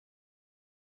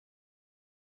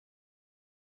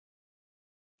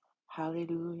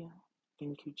Hallelujah.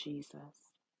 Thank you,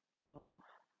 Jesus.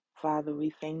 Father,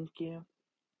 we thank you.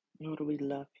 Lord, we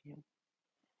love you.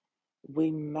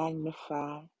 We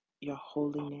magnify your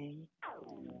holy name.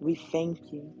 We thank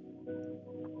you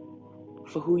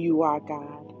for who you are,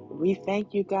 God. We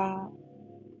thank you, God,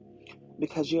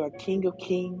 because you are King of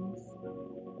kings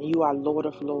and you are Lord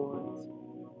of lords.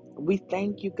 We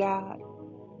thank you, God,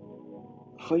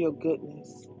 for your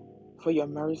goodness, for your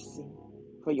mercy,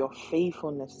 for your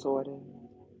faithfulness toward us.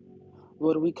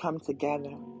 Lord, we come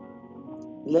together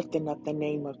lifting up the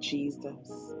name of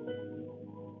Jesus.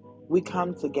 We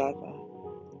come together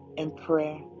in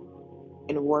prayer,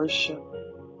 in worship,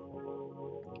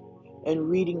 in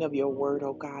reading of your word,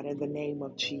 oh God, in the name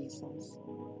of Jesus.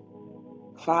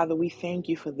 Father, we thank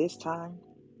you for this time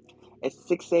at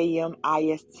 6 AM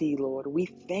IST, Lord. We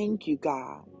thank you,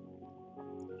 God,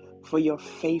 for your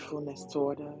faithfulness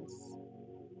toward us.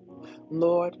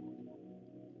 Lord,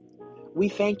 we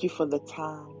thank you for the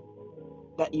time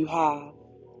that you have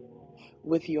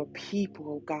with your people,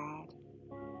 oh God,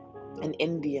 in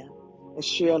India and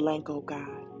Sri Lanka, oh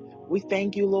God. We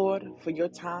thank you, Lord, for your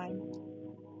time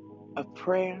of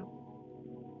prayer.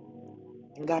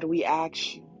 And God, we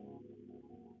ask you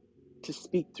to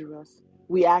speak through us.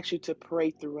 We ask you to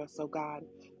pray through us, oh God.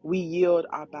 We yield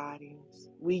our bodies.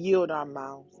 We yield our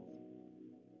mouths.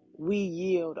 We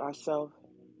yield ourselves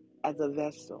as a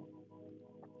vessel,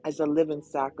 as a living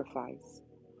sacrifice,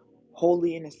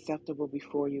 holy and acceptable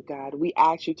before you, God. We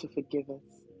ask you to forgive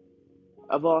us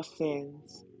of all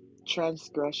sins,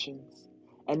 transgressions,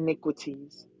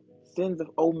 iniquities, sins of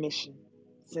omission,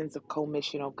 sins of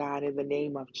commission, oh God, in the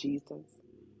name of Jesus.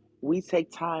 We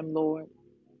take time, Lord,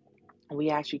 and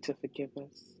we ask you to forgive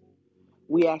us.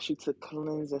 We ask you to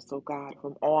cleanse us, oh God,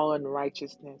 from all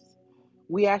unrighteousness.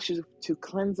 We ask you to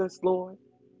cleanse us, Lord,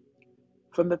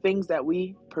 from the things that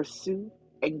we pursue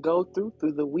and go through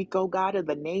the week, oh God, in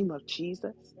the name of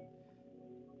Jesus.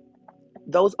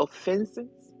 Those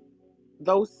offenses,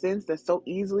 those sins that so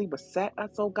easily beset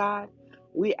us, oh God,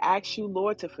 we ask you,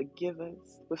 Lord, to forgive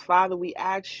us. But Father, we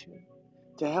ask you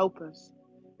to help us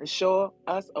and show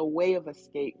us a way of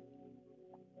escape.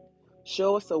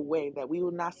 Show us a way that we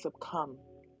will not succumb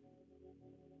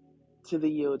to the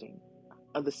yielding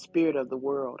of the spirit of the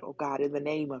world, oh God, in the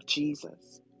name of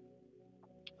Jesus.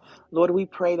 Lord, we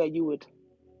pray that you would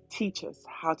teach us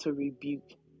how to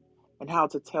rebuke and how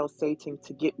to tell Satan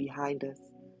to get behind us.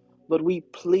 Lord, we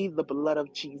plead the blood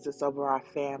of Jesus over our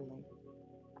family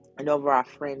and over our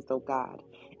friends, oh God.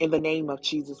 In the name of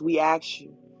Jesus, we ask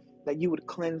you that you would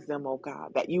cleanse them, oh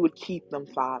God, that you would keep them,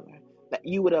 Father, that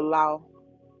you would allow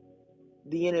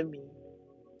the enemy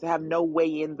to have no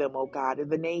way in them, oh God, in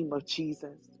the name of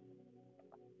Jesus.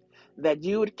 That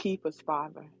you would keep us,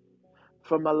 Father,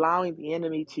 from allowing the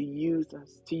enemy to use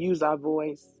us, to use our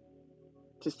voice,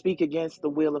 to speak against the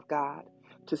will of God,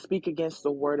 to speak against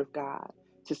the word of God,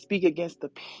 to speak against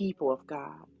the people of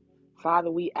God.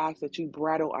 Father, we ask that you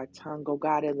bridle our tongue, oh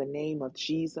God, in the name of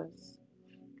Jesus.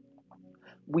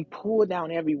 We pull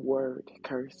down every word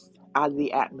curse out of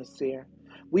the atmosphere.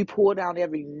 We pull down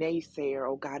every naysayer,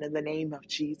 oh God, in the name of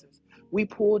Jesus. We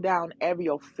pull down every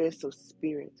offensive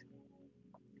spirit,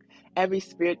 every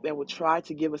spirit that will try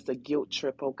to give us a guilt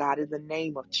trip, oh God, in the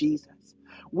name of Jesus.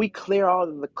 We clear all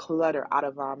of the clutter out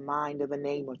of our mind in the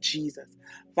name of Jesus.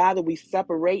 Father, we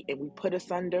separate and we put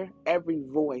asunder every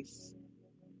voice.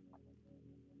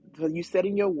 For you said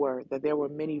in your word that there were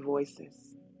many voices.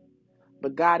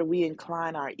 But God, we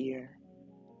incline our ear.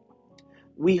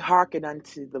 We hearken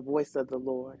unto the voice of the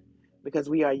Lord because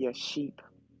we are your sheep.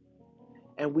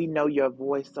 And we know your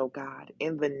voice, oh God,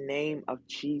 in the name of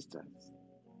Jesus.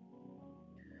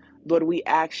 Lord, we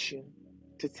ask you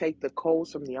to take the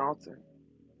coals from the altar,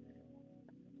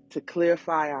 to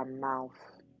clarify our mouth,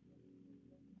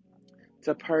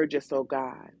 to purge us, oh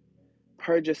God.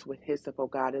 Purge us with hyssop, oh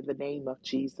God, in the name of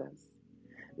Jesus,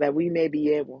 that we may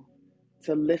be able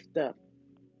to lift up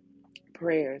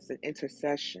prayers and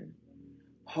intercession,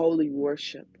 holy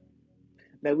worship,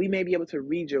 that we may be able to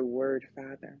read your word,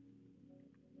 Father,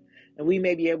 and we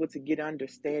may be able to get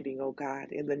understanding, oh God,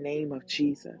 in the name of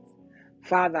Jesus.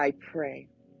 Father, I pray,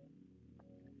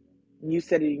 you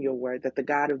said it in your word, that the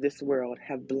God of this world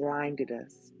have blinded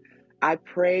us. I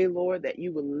pray, Lord, that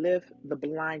you will lift the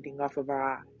blinding off of our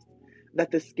eyes,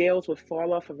 that the scales would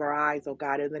fall off of our eyes, oh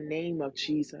God, in the name of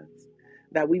Jesus,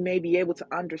 that we may be able to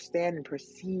understand and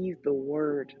perceive the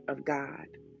word of God,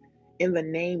 in the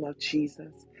name of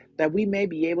Jesus, that we may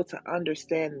be able to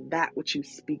understand that which you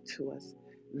speak to us,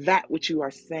 that which you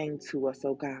are saying to us,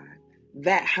 oh God,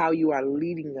 that how you are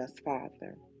leading us,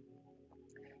 Father.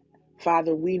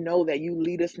 Father, we know that you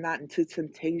lead us not into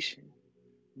temptation,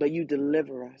 but you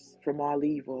deliver us from all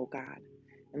evil, oh God.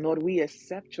 And Lord, we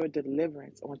accept your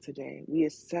deliverance on today. We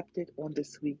accept it on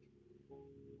this week.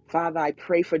 Father, I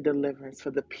pray for deliverance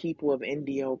for the people of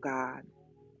India, oh God,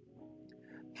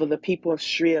 for the people of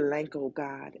Sri Lanka, oh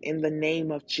God, in the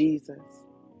name of Jesus.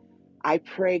 I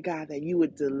pray, God, that you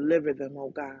would deliver them,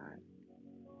 oh God,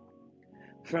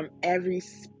 from every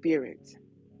spirit,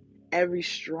 every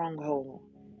stronghold,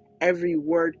 every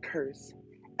word curse,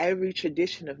 every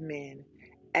tradition of man,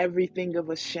 everything of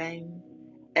a shame,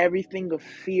 everything of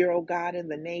fear, oh God, in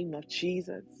the name of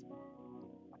Jesus.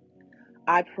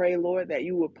 I pray, Lord, that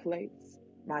you will place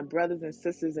my brothers and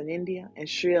sisters in India and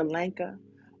Sri Lanka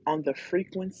on the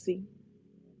frequency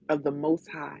of the Most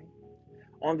High,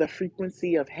 on the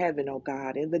frequency of heaven, oh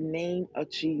God, in the name of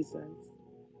Jesus.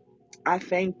 I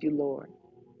thank you, Lord,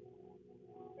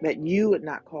 that you would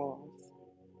not cause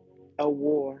a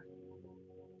war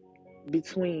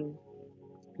between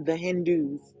the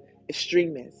Hindus,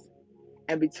 extremists,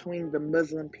 and between the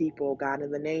Muslim people, oh God,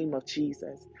 in the name of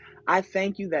Jesus. I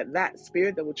thank you that that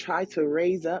spirit that will try to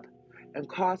raise up and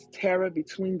cause terror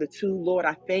between the two, Lord,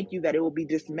 I thank you that it will be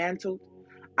dismantled.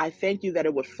 I thank you that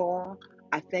it would fall.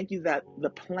 I thank you that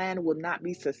the plan will not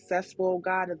be successful, oh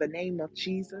God, in the name of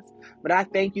Jesus. But I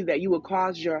thank you that you would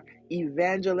cause your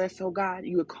evangelists, oh God,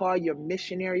 you would call your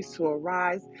missionaries to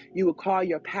arise. You would call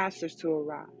your pastors to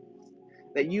arise.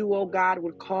 That you, oh God,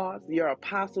 would cause your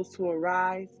apostles to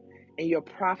arise and your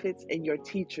prophets and your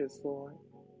teachers, Lord,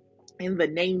 in the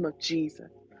name of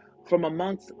Jesus, from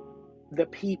amongst the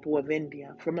people of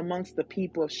India, from amongst the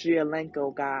people of Sri Lanka,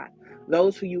 oh God,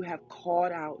 those who you have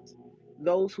called out,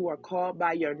 those who are called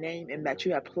by your name and that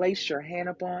you have placed your hand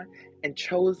upon and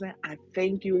chosen. I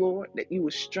thank you, Lord, that you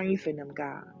would strengthen them,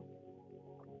 God,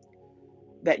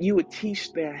 that you would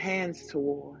teach their hands to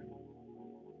war,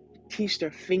 teach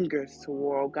their fingers to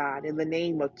war, oh God, in the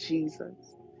name of Jesus,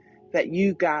 that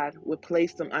you, God, would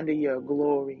place them under your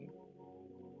glory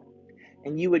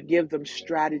and you would give them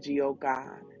strategy, oh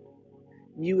God.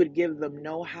 You would give them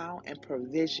know-how and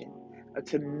provision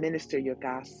to minister your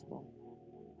gospel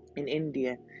in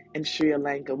India and Sri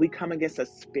Lanka. We come against a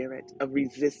spirit of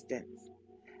resistance,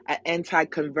 an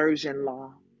anti-conversion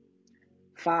law.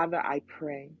 Father, I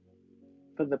pray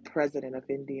for the President of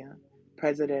India,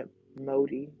 President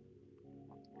Modi,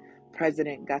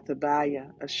 President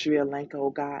Gotabaya of Sri Lanka,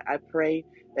 oh God. I pray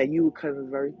that you would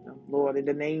convert them, Lord, in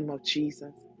the name of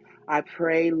Jesus. I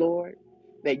pray, Lord,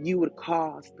 that you would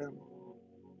cause them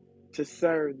to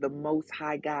serve the Most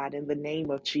High God in the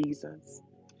name of Jesus.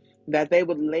 That they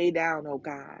would lay down, oh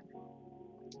God,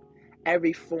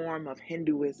 every form of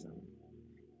Hinduism,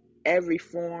 every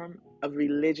form of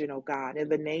religion, oh God, in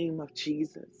the name of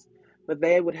Jesus. But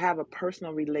they would have a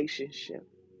personal relationship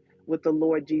with the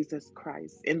Lord Jesus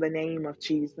Christ in the name of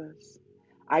Jesus.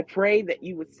 I pray that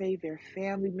you would save their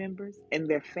family members and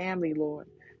their family, Lord,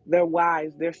 their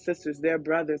wives, their sisters, their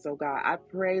brothers, oh God. I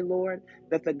pray, Lord,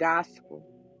 that the gospel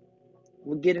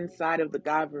will get inside of the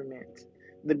government,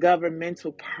 the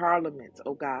governmental parliament,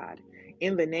 oh God,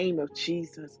 in the name of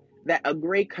Jesus, that a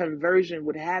great conversion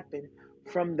would happen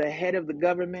from the head of the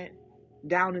government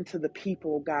down into the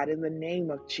people, oh God, in the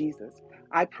name of Jesus.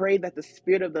 I pray that the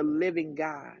Spirit of the living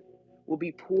God will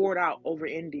be poured out over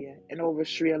India and over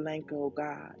Sri Lanka, oh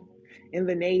God, in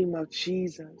the name of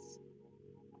Jesus.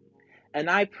 And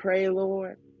I pray,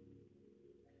 Lord,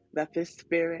 that this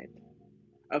spirit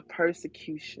of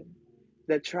persecution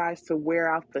that tries to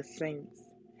wear out the saints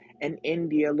in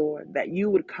India, Lord, that you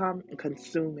would come and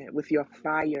consume it with your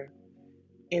fire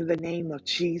in the name of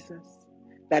Jesus,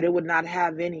 that it would not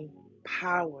have any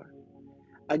power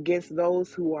against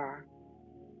those who are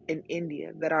in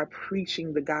India that are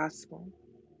preaching the gospel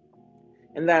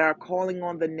and that are calling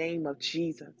on the name of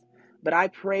Jesus. But I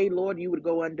pray, Lord, you would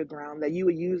go underground, that you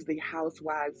would use the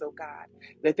housewives, oh God,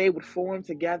 that they would form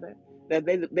together, that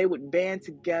they would band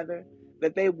together,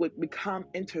 that they would become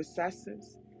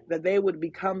intercessors, that they would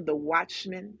become the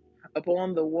watchmen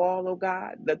upon the wall, oh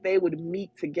God, that they would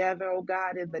meet together, oh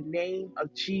God, in the name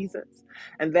of Jesus,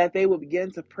 and that they would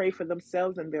begin to pray for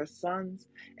themselves and their sons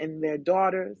and their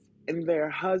daughters and their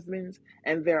husbands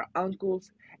and their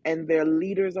uncles and their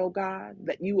leaders, oh God,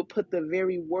 that you would put the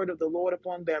very word of the Lord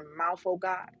upon their mouth, oh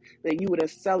God, that you would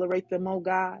accelerate them, oh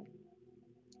God,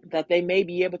 that they may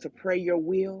be able to pray your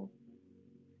will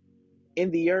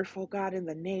in the earth, oh God, in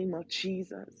the name of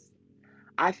Jesus.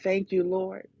 I thank you,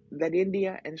 Lord, that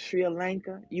India and Sri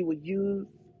Lanka, you would use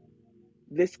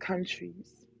these countries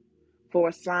for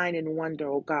a sign and wonder,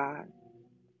 oh God,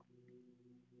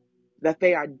 that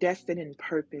they are destined in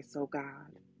purpose, oh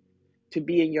God, to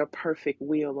be in your perfect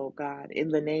will, oh God, in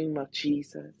the name of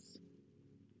Jesus.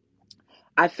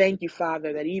 I thank you,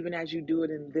 Father, that even as you do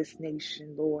it in this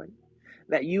nation, Lord,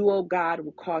 that you, oh God,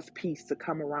 will cause peace to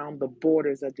come around the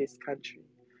borders of this country.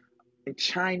 In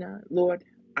China, Lord,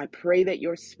 I pray that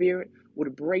your spirit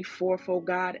would break forth, oh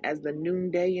God, as the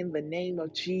noonday in the name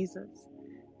of Jesus.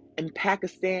 In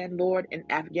Pakistan, Lord, in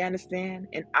Afghanistan,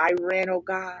 in Iran, oh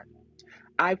God,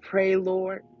 I pray,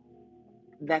 Lord,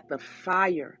 that the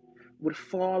fire would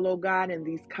fall, oh God, in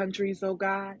these countries, oh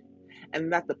God,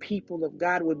 and that the people of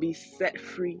God would be set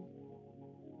free,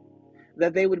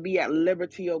 that they would be at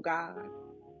liberty, oh God,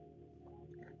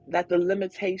 that the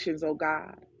limitations, oh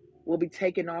God, will be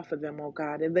taken off of them, oh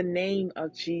God, in the name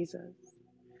of Jesus,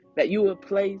 that you would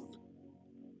place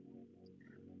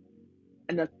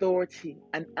an authority,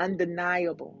 an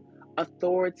undeniable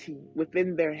authority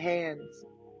within their hands,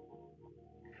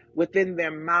 within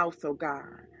their mouths, oh God,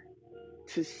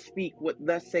 to speak what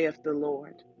thus saith the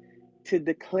Lord, to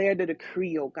declare the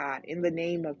decree, oh God, in the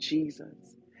name of Jesus,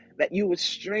 that you would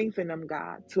strengthen them,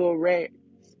 God, to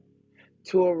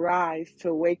arise,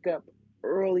 to wake up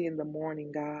early in the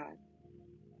morning, God,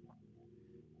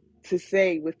 to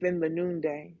say within the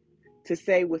noonday, to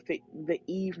say with the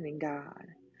evening, God,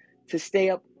 to stay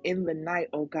up in the night,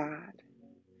 oh God,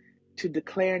 to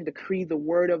declare and decree the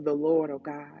word of the Lord, oh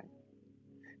God,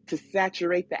 to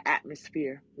saturate the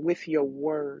atmosphere with your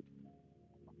word,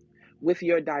 with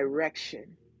your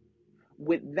direction,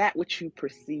 with that which you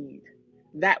perceive,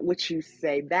 that which you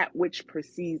say, that which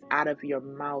proceeds out of your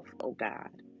mouth, oh God.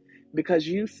 Because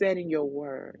you said in your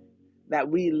word that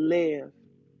we live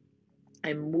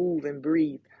and move and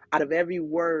breathe out of every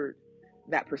word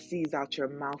that proceeds out your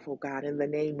mouth, oh God, in the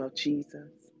name of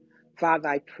Jesus. Father,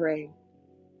 I pray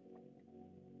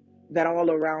that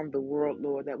all around the world,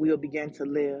 Lord, that we will begin to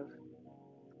live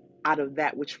out of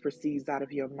that which proceeds out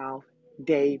of your mouth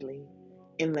daily,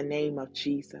 in the name of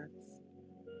Jesus.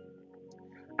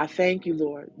 I thank you,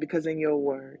 Lord, because in your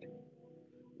word,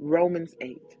 Romans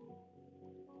 8,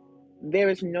 there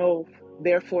is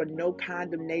therefore no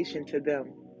condemnation to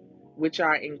them which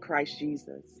are in Christ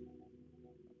Jesus,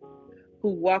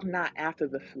 who walk not after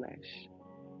the flesh,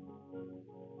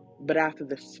 but after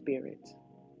the Spirit.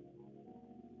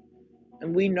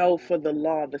 And we know for the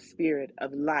law, the Spirit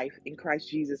of life in Christ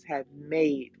Jesus hath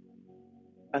made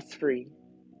us free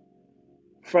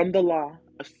from the law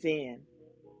of sin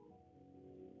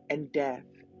and death.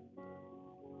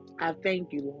 I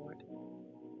thank you, Lord,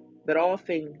 that all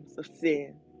things of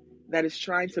sin that is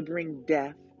trying to bring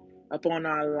death upon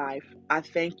our life, I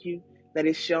thank you that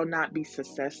it shall not be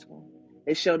successful.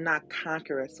 It shall not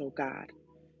conquer us, O God,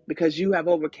 because you have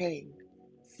overcame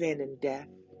sin and death.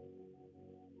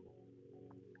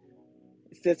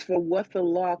 It says, for what the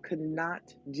law could not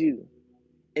do,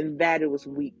 in that it was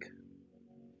weak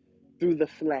through the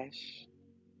flesh,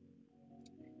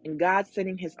 and God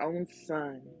sending his own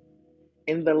Son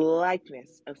in the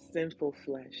likeness of sinful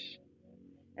flesh,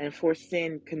 and for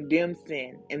sin condemned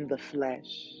sin in the flesh,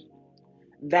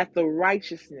 that the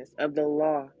righteousness of the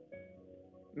law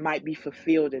might be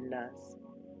fulfilled in us,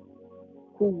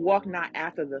 who walk not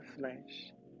after the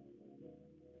flesh,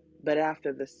 but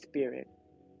after the Spirit.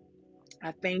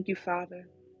 I thank you, Father,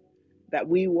 that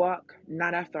we walk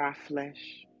not after our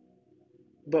flesh,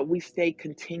 but we stay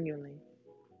continually,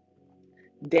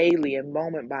 daily and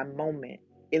moment by moment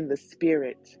in the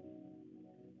Spirit.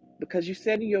 Because you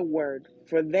said in your word,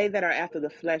 for they that are after the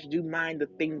flesh do mind the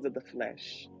things of the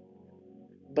flesh,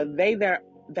 but they that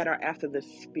are after the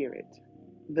Spirit,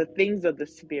 the things of the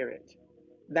Spirit,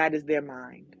 that is their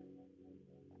mind.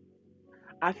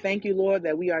 I thank you, Lord,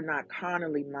 that we are not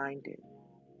carnally minded,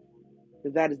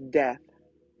 because that is death,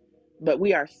 but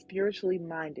we are spiritually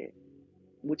minded,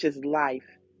 which is life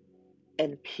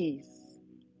and peace.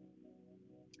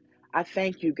 I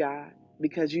thank you, God,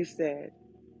 because you said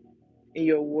in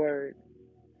your word,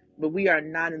 but we are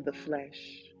not in the flesh,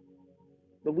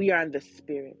 but we are in the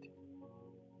Spirit.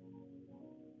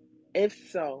 If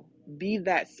so, be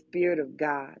that Spirit of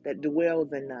God that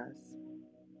dwells in us.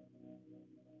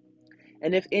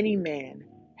 And if any man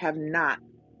have not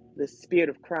the Spirit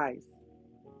of Christ,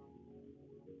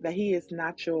 that he is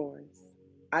not yours.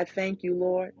 I thank you,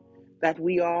 Lord, that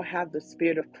we all have the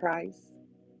Spirit of Christ.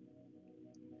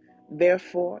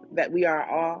 Therefore, that we are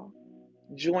all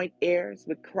joint heirs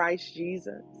with Christ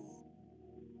Jesus.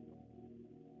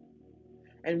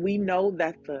 And we know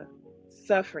that the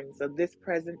sufferings of this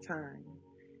present time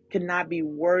cannot be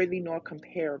worthy nor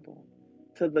comparable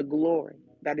to the glory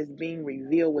that is being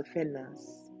revealed within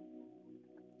us.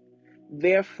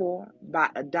 Therefore, by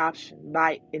adoption,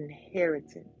 by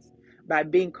inheritance, by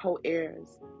being co-heirs,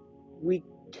 we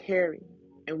carry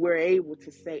and we're able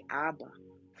to say, Abba,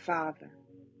 Father.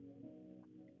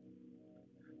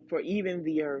 For even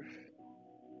the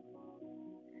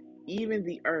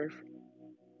earth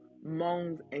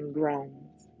moans and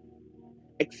groans,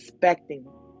 expecting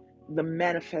the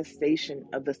manifestation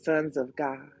of the sons of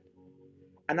God.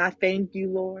 And I thank you,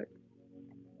 Lord,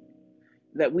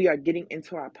 that we are getting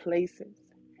into our places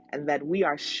and that we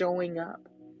are showing up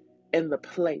in the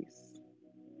place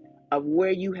of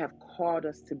where you have called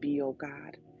us to be, oh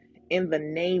God. In the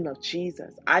name of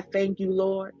Jesus, I thank you,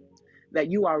 Lord,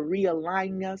 that you are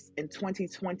realigning us in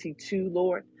 2022,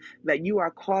 Lord, that you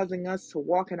are causing us to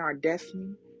walk in our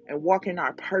destiny and walk in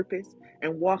our purpose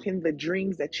and walk in the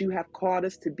dreams that you have called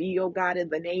us to be, oh God, in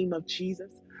the name of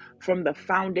Jesus, from the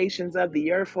foundations of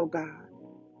the earth, oh God.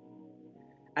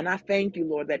 And I thank you,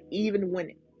 Lord, that even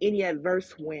when any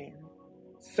adverse wind,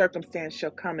 circumstance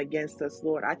shall come against us,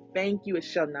 Lord, I thank you it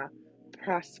shall not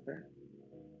prosper.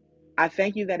 I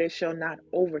thank you that it shall not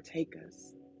overtake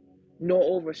us, nor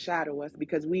overshadow us,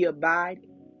 because we abide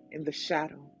in the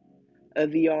shadow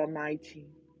of the Almighty.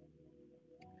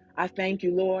 I thank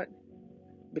you, Lord,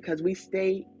 because we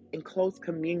stay in close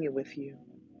communion with you.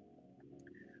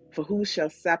 For who shall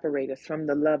separate us from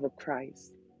the love of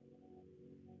Christ?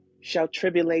 Shall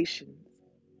tribulations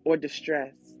or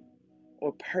distress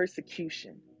or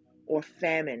persecution or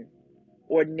famine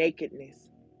or nakedness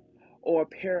or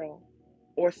peril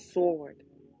or sword?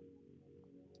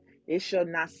 It shall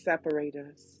not separate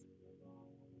us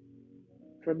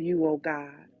from you, O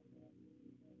God.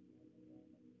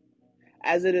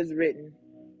 As it is written,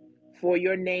 for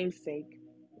your name's sake,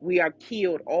 we are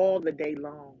killed all the day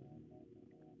long.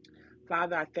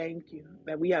 Father, I thank you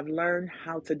that we have learned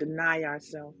how to deny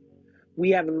ourselves.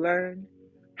 We have learned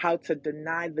how to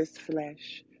deny this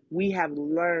flesh. We have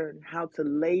learned how to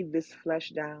lay this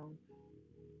flesh down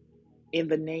in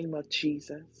the name of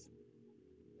Jesus.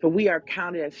 For we are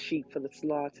counted as sheep for the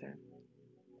slaughter.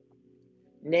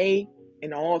 Nay,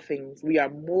 in all things, we are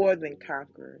more than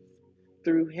conquerors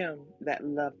through him that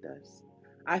loved us.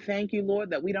 I thank you,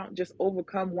 Lord, that we don't just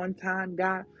overcome one time,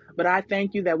 God, but I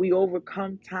thank you that we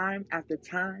overcome time after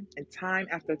time and time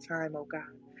after time, oh God,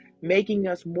 making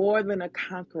us more than a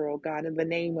conqueror, oh God, in the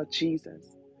name of Jesus.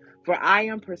 For I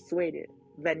am persuaded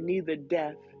that neither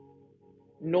death,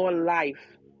 nor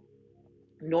life,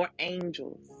 nor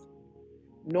angels,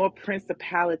 nor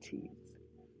principalities,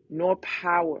 nor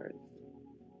powers,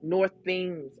 nor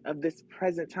things of this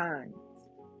present time,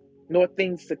 nor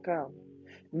things to come,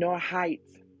 nor height,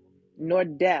 nor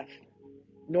depth,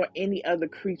 nor any other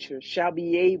creature shall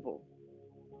be able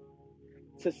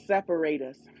to separate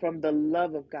us from the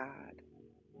love of God,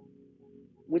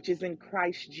 which is in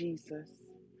Christ Jesus.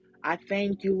 I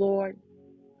thank you, Lord,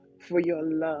 for your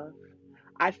love.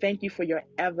 I thank you for your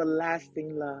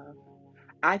everlasting love.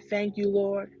 I thank you,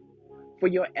 Lord, for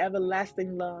your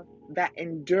everlasting love that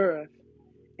endureth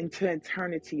into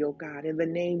eternity, oh God, in the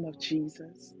name of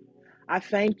Jesus. I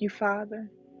thank you, Father,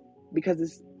 because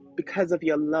it's because of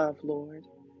your love, Lord,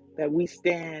 that we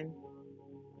stand,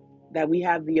 that we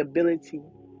have the ability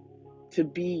to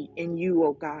be in you,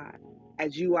 O God,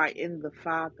 as you are in the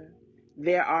Father.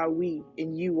 There are we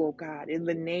in you, O God, in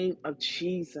the name of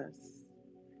Jesus.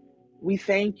 We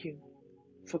thank you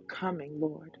for coming,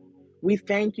 Lord. We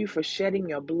thank you for shedding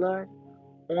your blood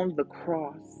on the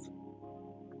cross.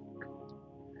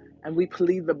 And we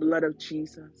plead the blood of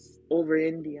Jesus over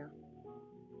India,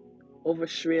 over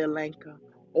Sri Lanka,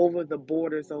 over the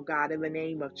borders, oh God, in the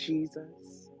name of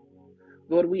Jesus.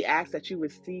 Lord, we ask that you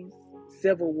would cease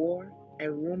civil war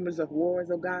and rumors of wars,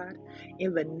 oh God,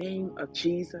 in the name of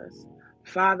Jesus.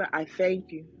 Father, I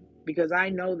thank you because I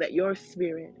know that your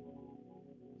spirit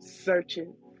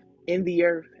searches in the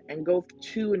earth and goes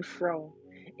to and fro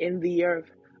in the earth,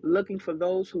 looking for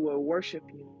those who will worship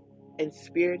you in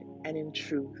spirit and in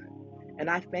truth. And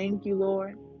I thank you,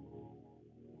 Lord,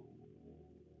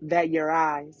 that your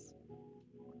eyes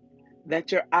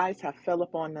have fell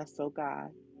upon us, oh God.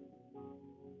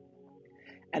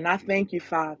 And I thank you,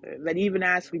 Father, that even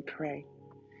as we pray,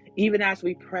 even as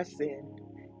we press in,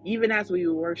 even as we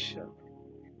worship,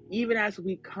 even as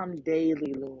we come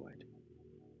daily, Lord,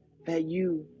 that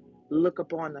you look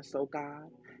upon us, oh God,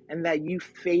 and that you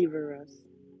favor us,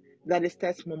 that it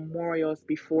sets memorials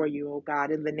before you, oh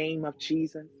God, in the name of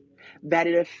Jesus, that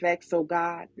it affects, oh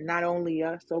God, not only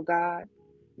us, oh God,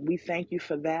 we thank you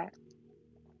for that,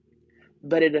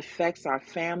 but it affects our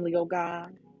family, oh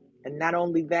God. And not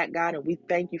only that, God, and we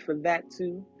thank you for that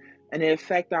too. And it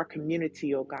affects our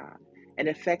community, oh God. And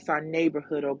it affects our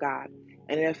neighborhood, oh God.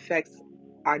 And it affects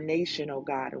our nation, oh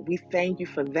God. And we thank you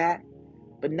for that.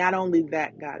 But not only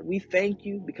that, God, we thank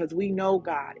you because we know,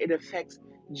 God, it affects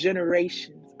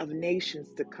generations of nations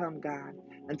to come, God.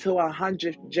 until our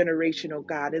 100th generation, oh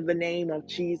God, in the name of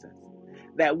Jesus,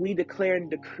 that we declare and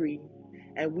decree,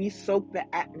 and we soak the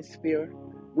atmosphere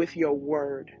with your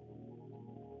word,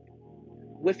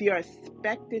 with your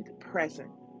expected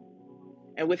present,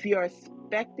 and with your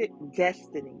expected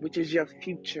destiny, which is your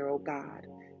future, oh God.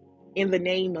 In the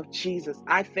name of Jesus,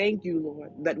 I thank you,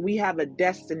 Lord, that we have a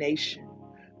destination.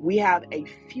 We have a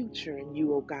future in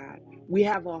you, oh God. We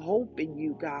have a hope in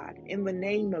you, God. In the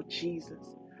name of Jesus,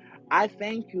 I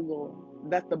thank you,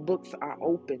 Lord, that the books are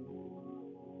open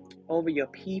over your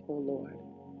people, Lord,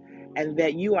 and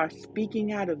that you are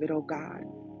speaking out of it, oh God.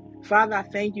 Father, I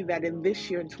thank you that in this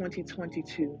year, in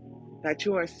 2022, that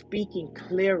you are speaking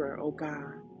clearer, oh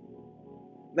God,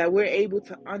 that we're able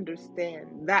to understand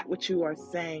that which you are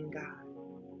saying, God,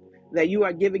 that you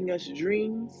are giving us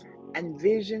dreams and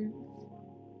visions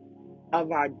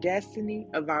of our destiny,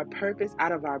 of our purpose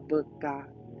out of our book, God.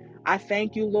 I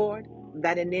thank you, Lord,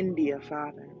 that in India,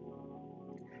 Father,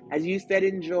 as you said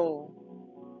in Joel,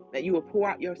 that you will pour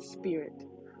out your spirit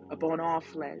upon all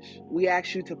flesh. We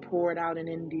ask you to pour it out in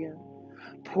India,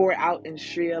 pour it out in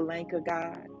Sri Lanka,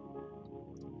 God,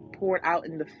 pour it out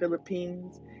in the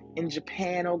Philippines, in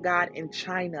Japan, oh God, in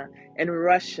China, in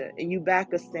Russia, in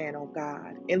Uzbekistan, oh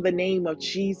God, in the name of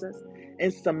Jesus,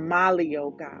 in Somalia,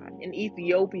 oh God, in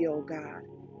Ethiopia, oh God,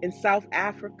 in South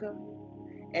Africa,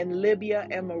 in Libya,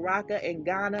 and Morocco, and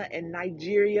Ghana, and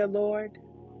Nigeria, Lord.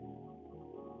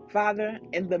 Father,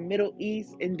 in the Middle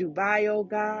East, in Dubai, oh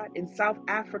God, in South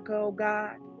Africa, oh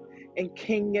God, in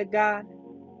Kenya, God,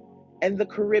 and the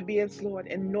Caribbean, Lord,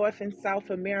 in North and South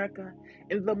America,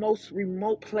 in the most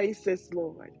remote places,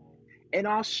 Lord, in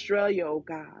Australia, oh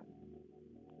God,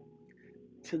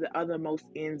 to the othermost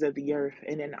ends of the earth,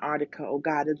 in Antarctica, oh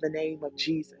God, in the name of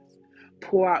Jesus.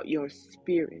 Pour out your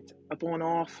spirit upon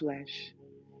all flesh,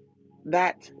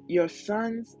 that your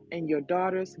sons and your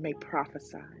daughters may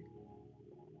prophesy,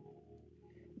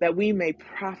 that we may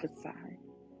prophesy,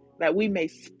 that we may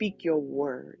speak your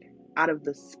word out of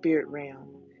the spirit realm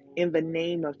in the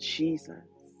name of Jesus,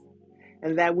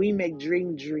 and that we may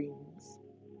dream dreams,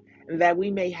 and that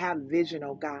we may have vision,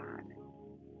 oh God,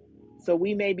 so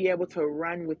we may be able to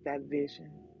run with that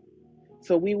vision,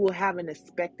 so we will have an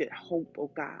expected hope,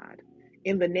 oh God,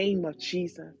 in the name of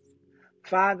Jesus.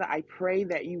 Father, I pray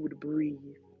that you would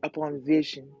breathe upon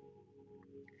vision,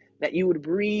 that you would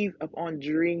breathe upon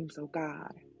dreams, oh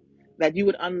God, that you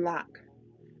would unlock,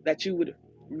 that you would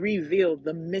reveal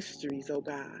the mysteries, oh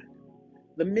God,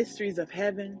 the mysteries of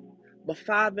heaven. But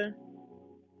Father,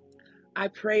 I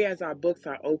pray as our books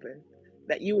are open,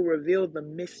 that you will reveal the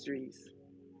mysteries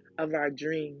of our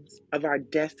dreams, of our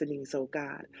destinies, oh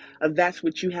God, of that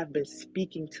which you have been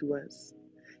speaking to us,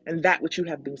 and that which you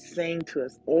have been saying to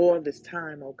us all this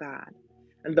time, oh God,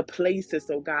 and the places,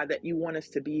 oh God, that you want us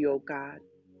to be, oh God.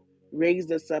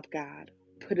 Raise us up, God.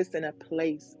 Put us in a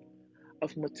place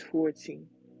of maturity.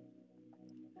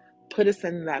 Put us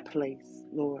in that place,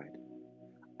 Lord,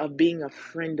 of being a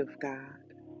friend of God,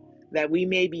 that we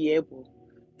may be able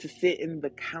to sit in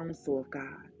the counsel of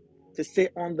God, to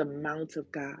sit on the mount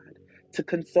of God, to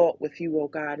consult with you, oh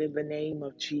God, in the name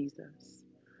of Jesus.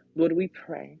 Lord, we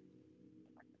pray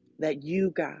that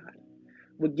you, God,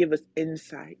 would give us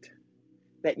insight,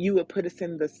 that you would put us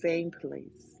in the same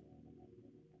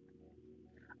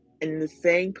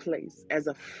place as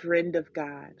a friend of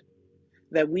God,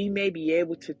 that we may be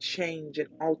able to change and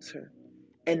alter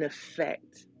and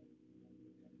affect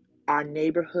our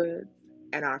neighborhoods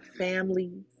and our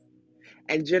families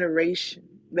and generation,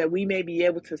 that we may be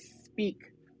able to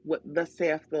speak what thus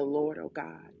saith the Lord, oh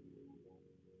God,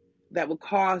 that will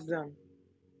cause them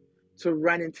to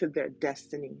run into their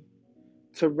destiny,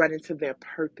 to run into their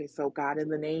purpose, oh God, in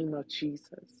the name of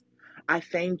Jesus. I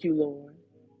thank you, Lord,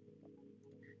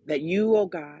 that you, oh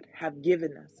God, have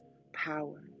given us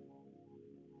power,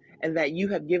 and that you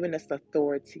have given us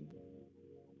authority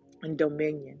and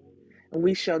dominion, and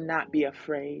we shall not be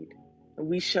afraid, and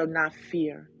we shall not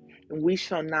fear, and we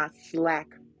shall not slack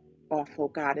off, oh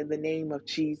God, in the name of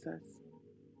Jesus.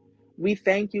 We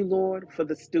thank you, Lord, for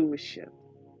the stewardship,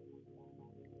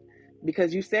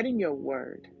 because you said in your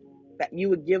word that you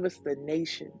would give us the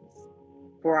nations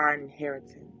for our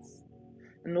inheritance.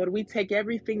 And Lord, we take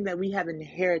everything that we have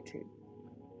inherited,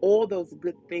 all those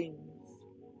good things,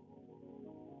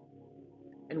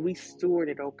 and we steward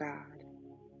it, oh God,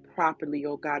 properly,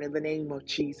 oh God, in the name of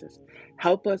Jesus.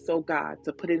 Help us, oh God,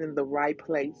 to put it in the right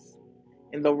place,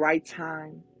 in the right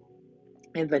time,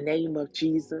 in the name of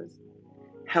Jesus.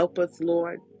 Help us,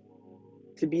 Lord,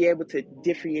 to be able to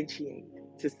differentiate,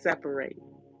 to separate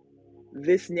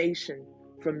this nation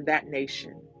from that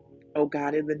nation, oh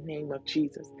God, in the name of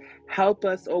Jesus. Help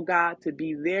us, oh God, to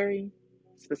be very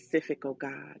specific, oh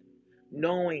God,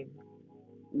 knowing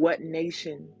what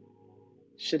nation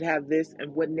should have this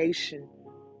and what nation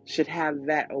should have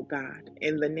that, oh God.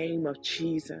 In the name of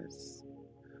Jesus,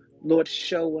 Lord,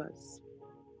 show us,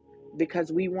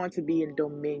 because we want to be in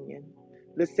dominion.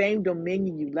 The same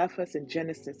dominion you left us in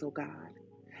Genesis, oh God.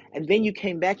 And then you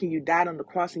came back and you died on the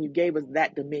cross and you gave us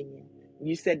that dominion.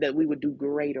 You said that we would do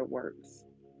greater works.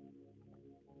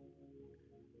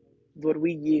 Lord,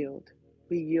 we yield.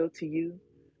 We yield to you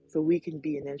so we can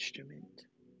be an instrument,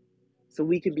 so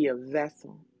we can be a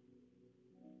vessel,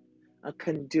 a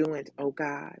conduit, oh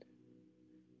God,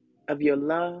 of your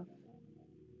love.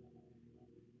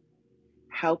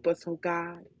 Help us, oh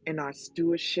God, in our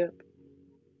stewardship.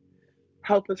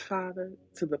 Help us, Father,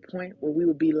 to the point where we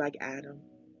will be like Adam,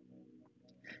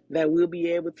 that we'll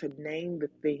be able to name the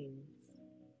things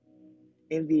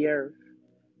in the earth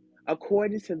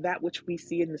according to that which we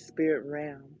see in the spirit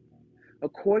realm,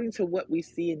 according to what we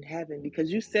see in heaven,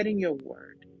 because you said in your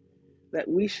word that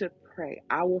we should pray,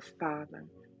 Our Father,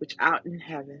 which art in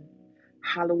heaven,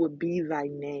 hallowed be thy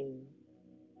name.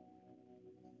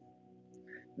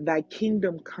 Thy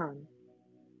kingdom come,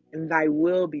 and thy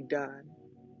will be done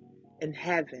in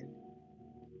heaven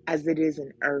as it is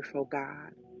in earth, oh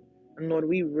God. And Lord,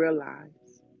 we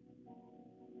realize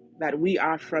that we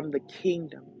are from the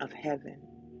kingdom of heaven,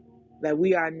 that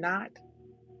we are not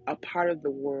a part of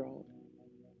the world.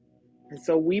 And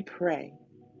so we pray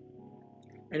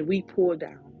and we pull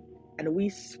down and we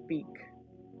speak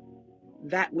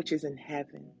that which is in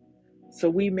heaven, so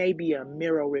we may be a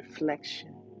mirror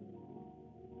reflection.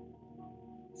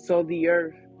 So the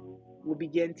earth will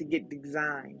begin to get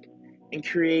designed and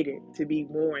created to be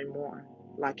more and more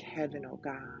like heaven, oh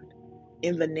God.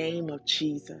 In the name of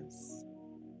Jesus.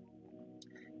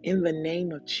 In the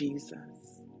name of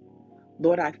Jesus.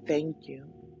 Lord, I thank you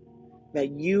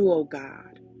that you, oh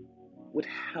God, would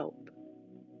help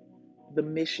the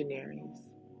missionaries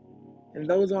and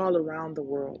those all around the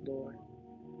world, Lord,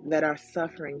 that are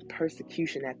suffering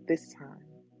persecution at this time.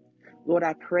 Lord,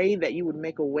 I pray that you would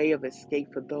make a way of escape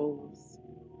for those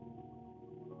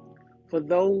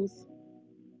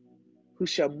who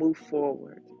shall move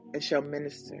forward and shall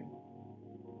minister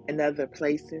in other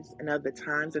places, in other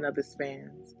times, in other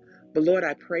spans. But Lord,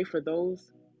 I pray for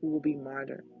those who will be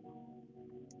martyred.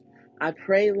 I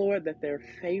pray, Lord, that their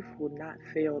faith will not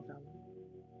fail them.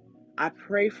 I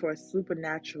pray for a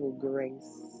supernatural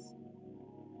grace,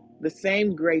 the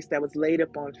same grace that was laid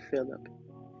upon Philip,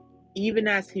 even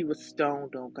as he was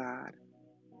stoned, oh God.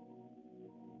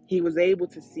 He was able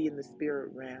to see in the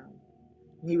spirit realm.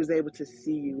 He was able to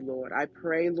see you, Lord. I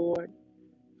pray, Lord,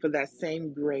 for that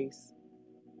same grace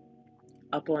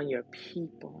upon your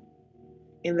people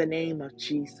in the name of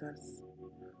Jesus.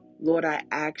 Lord, I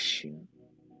ask you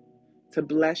to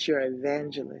bless your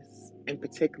evangelists in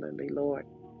particularly, Lord.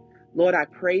 Lord, I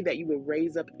pray that you will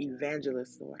raise up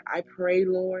evangelists, Lord. I pray,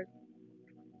 Lord,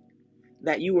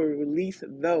 that you will release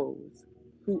those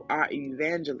who are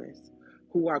evangelists,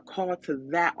 who are called to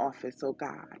that office, oh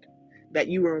God, that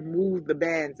you will remove the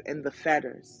bands and the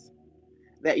fetters,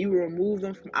 that you will remove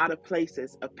them from out of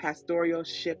places of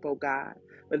pastoralship, oh God,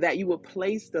 but that you will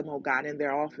place them, oh God, in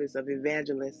their office of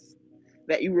evangelists,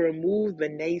 that you will remove the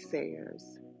naysayers,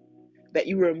 that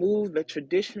you remove the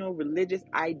traditional religious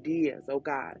ideas, oh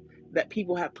God, that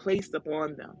people have placed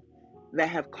upon them, that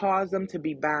have caused them to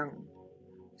be bound.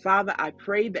 Father, I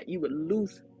pray that you would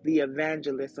loose the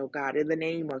evangelists, oh God, in the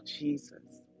name of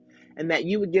Jesus, and that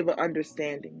you would give an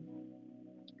understanding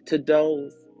to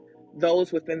those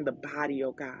within the body,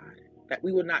 oh God, that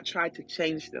we will not try to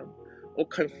change them or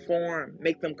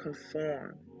make them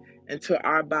conform into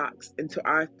our box, into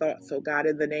our thoughts, oh God,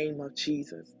 in the name of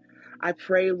Jesus. I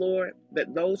pray, Lord,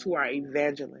 that those who are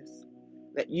evangelists,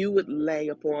 that you would lay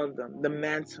upon them the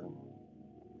mantle,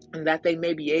 and that they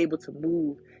may be able to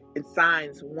move in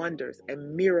signs, wonders,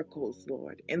 and miracles,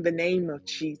 Lord, in the name of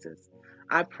Jesus.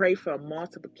 I pray for a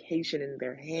multiplication in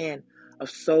their hand of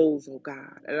souls, oh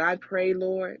God. And I pray,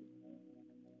 Lord,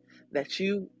 that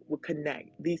you will connect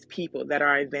these people that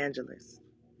are evangelists,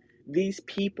 these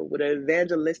people with an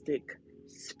evangelistic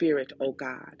spirit, oh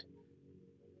God.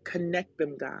 Connect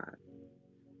them, God,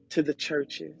 to the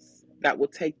churches that will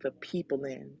take the people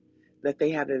in that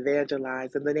they have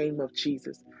evangelized in the name of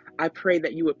Jesus. I pray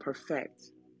that you would perfect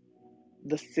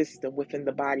the system within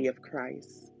the body of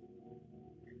Christ,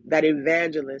 that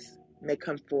evangelists may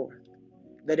come forth,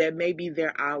 that it may be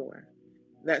their hour,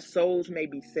 that souls may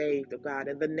be saved, oh God,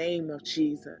 in the name of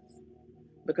Jesus,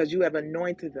 because you have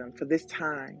anointed them for this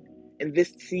time, and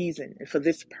this season, and for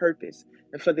this purpose,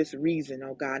 and for this reason,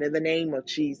 oh God, in the name of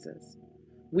Jesus.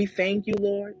 We thank you,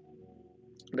 Lord,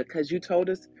 because you told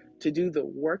us to do the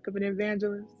work of an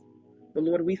evangelist. But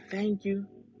Lord, we thank you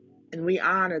and we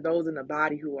honor those in the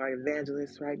body who are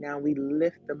evangelists right now. We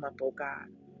lift them up, oh God.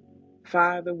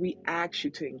 Father, we ask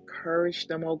you to encourage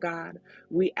them, oh God.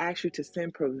 We ask you to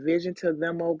send provision to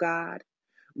them, oh God.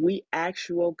 We ask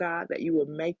you, oh God, that you will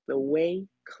make the way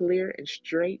clear and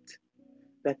straight,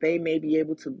 that they may be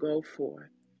able to go forth,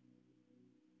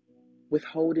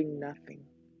 withholding nothing,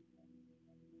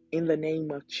 in the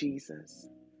name of Jesus.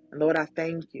 And Lord, I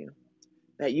thank you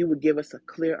that you would give us a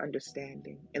clear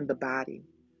understanding in the body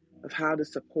of how to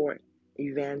support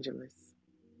evangelists,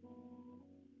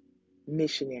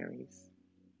 missionaries,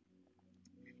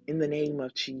 in the name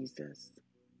of Jesus.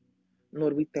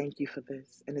 Lord, we thank you for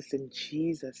this. And it's in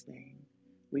Jesus' name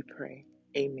we pray.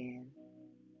 Amen.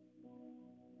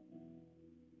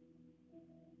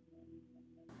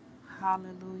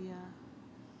 Hallelujah.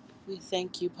 We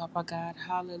thank you, Papa God.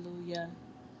 Hallelujah.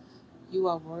 You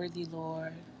are worthy,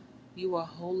 Lord. You are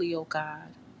holy, O God.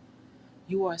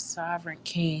 You are sovereign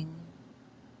King.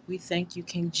 We thank you,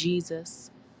 King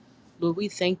Jesus. Lord, we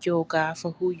thank you, O God,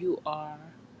 for who you are.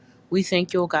 We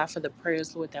thank you, O God, for the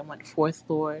prayers, Lord, that went forth,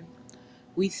 Lord.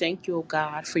 We thank you, O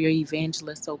God, for your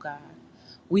evangelists, O God.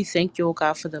 We thank you, O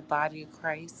God, for the body of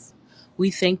Christ.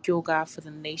 We thank you, O God, for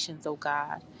the nations, O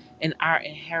God, and our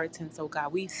inheritance, O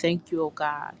God. We thank you, O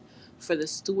God, for the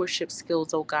stewardship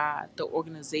skills, O God, the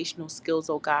organizational skills,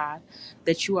 O God,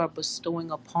 that you are bestowing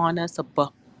upon us,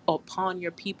 upon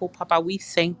your people, Papa. We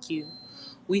thank you.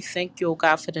 We thank you, O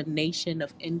God, for the nation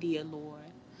of India,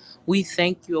 Lord. We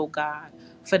thank you, O God,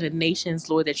 for the nations,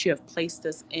 Lord, that you have placed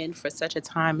us in for such a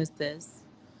time as this.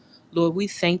 Lord, we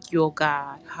thank you, O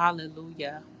God.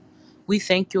 Hallelujah. We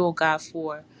thank you, O God,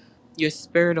 for your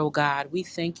spirit, O God. We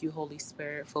thank you, Holy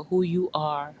Spirit, for who you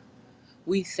are.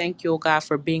 We thank you, O God,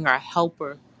 for being our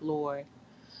helper, Lord.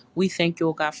 We thank you,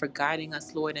 O God, for guiding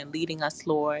us, Lord, and leading us,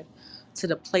 Lord, to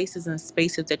the places and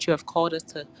spaces that you have called us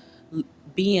to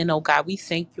be in, O God. We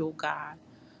thank you, O God,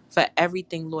 for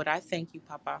everything, Lord. I thank you,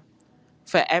 Papa,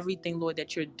 for everything, Lord,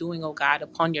 that you're doing, O God,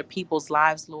 upon your people's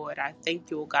lives, Lord. I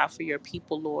thank you, O God, for your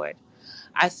people, Lord.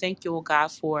 I thank you, O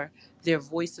God, for their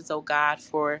voices, O God,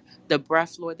 for the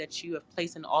breath, Lord, that you have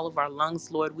placed in all of our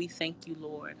lungs, Lord. We thank you,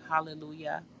 Lord.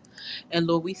 Hallelujah. And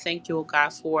Lord, we thank you, O God,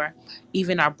 for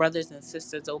even our brothers and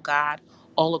sisters, O God,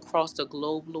 all across the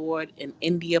globe, Lord, in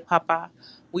India, Papa.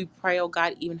 We pray, oh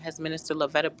God, even as Minister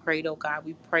Lavetta prayed, oh God,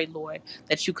 we pray, Lord,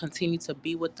 that you continue to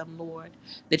be with them, Lord,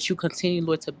 that you continue,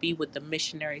 Lord, to be with the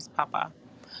missionaries, Papa.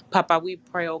 Papa, we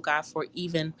pray, oh God, for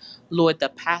even, Lord, the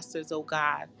pastors, oh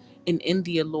God, in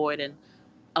India, Lord, and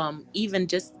even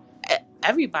just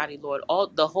everybody, Lord, all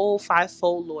the whole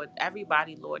fivefold, Lord,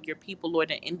 everybody, Lord, your people,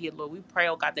 Lord, in India, Lord, we pray,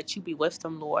 oh God, that you be with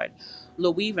them, Lord.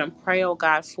 Lord, we even pray, oh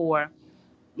God, for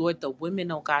Lord, the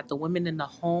women, oh God, the women in the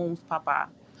homes, Papa,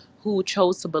 who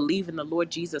chose to believe in the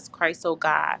Lord Jesus Christ, oh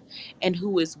God, and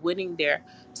who is winning their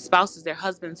spouses, their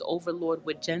husbands over, Lord,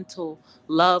 with gentle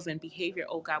love and behavior,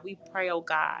 oh God. We pray, oh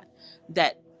God,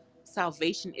 that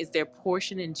salvation is their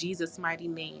portion in Jesus' mighty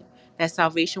name. That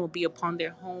salvation will be upon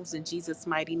their homes in Jesus'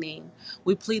 mighty name.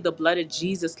 We plead the blood of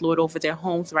Jesus, Lord, over their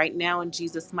homes right now in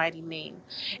Jesus' mighty name.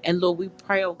 And Lord, we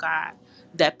pray, oh God,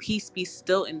 that peace be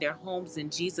still in their homes in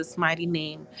Jesus' mighty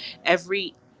name.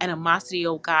 Every animosity,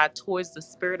 oh God, towards the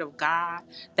Spirit of God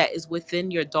that is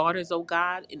within your daughters, oh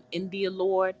God, in India,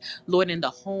 Lord, Lord, in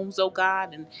the homes, oh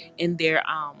God, and in their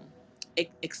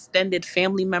extended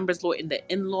family members, Lord, in the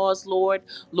in-laws, Lord,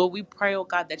 we pray, oh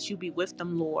God, that you be with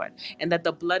them, Lord, and that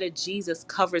the blood of Jesus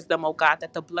covers them, oh God,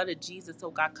 that the blood of Jesus,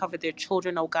 oh God, cover their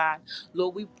children, oh God.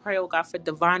 Lord, we pray, oh God, for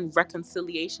divine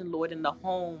reconciliation, Lord, in the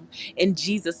home, in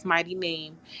Jesus' mighty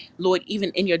name. Lord,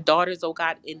 even in your daughters, oh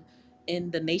God,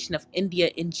 in the nation of India,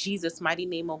 in Jesus' mighty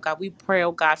name, oh God. We pray,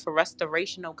 oh God, for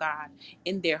restoration, oh God,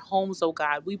 in their homes, oh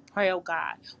God. We pray, oh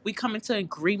God. We come into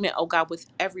agreement, oh God, with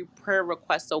every prayer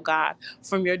request, oh God,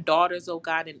 from your daughters, oh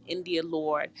God, in India,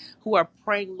 Lord, who are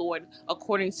praying, Lord,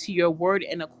 according to your word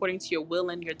and according to your will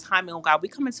and your timing, oh God. We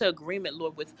come into agreement,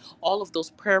 Lord, with all of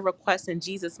those prayer requests in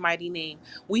Jesus' mighty name.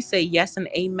 We say yes and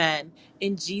amen.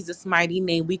 In Jesus' mighty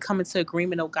name, we come into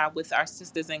agreement, oh God, with our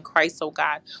sisters in Christ, oh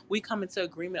God. We come into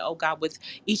agreement, oh God, with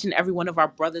each and every one of our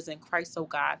brothers in Christ, oh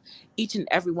God. Each and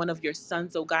every one of your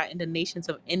sons, oh God, in the nations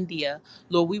of India.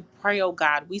 Lord, we pray, oh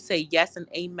God. We say yes and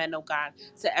amen, oh God,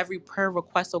 to every prayer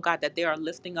request, oh God, that they are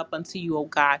lifting up unto you, oh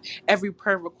God. Every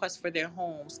prayer request for their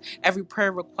homes, every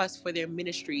prayer request for their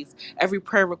ministries, every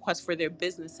prayer request for their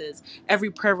businesses,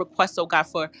 every prayer request, oh God,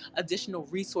 for additional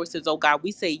resources, oh God.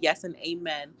 We say yes and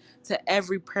amen to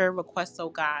every prayer request, oh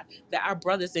God, that our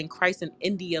brothers in Christ in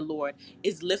India, Lord,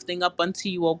 is lifting up unto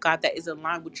you, oh God, God, that is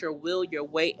aligned with your will, your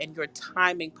way, and your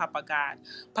timing, Papa God.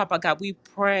 Papa God, we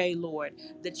pray, Lord,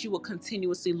 that you will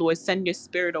continuously, Lord, send your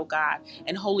spirit, oh God,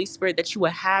 and Holy Spirit, that you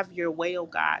will have your way, oh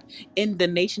God, in the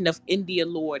nation of India,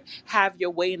 Lord. Have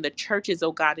your way in the churches,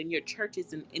 oh God, in your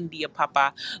churches in India,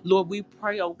 Papa. Lord, we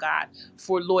pray, oh God,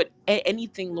 for, Lord,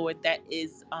 anything, Lord, that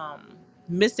is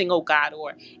missing, oh God,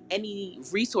 or any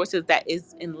resources that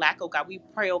is in lack, oh God. We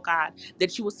pray, oh God,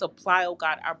 that you will supply, oh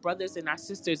God, our brothers and our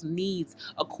sisters' needs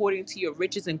according to your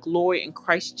riches and glory in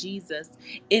Christ Jesus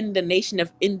in the nation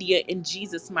of India, in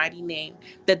Jesus' mighty name,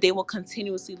 that they will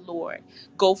continuously, Lord,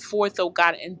 go forth, oh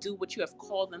God, and do what you have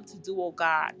called them to do, oh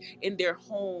God, in their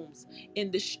homes,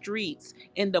 in the streets,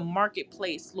 in the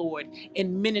marketplace, Lord,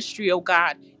 in ministry, oh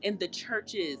God, in the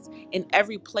churches, in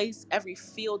every place, every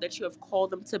field that you have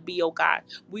called them to be, oh God.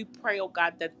 We pray, oh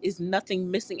God, that is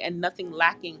nothing missing and nothing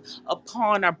lacking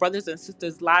upon our brothers and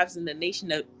sisters' lives in the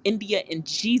nation of India in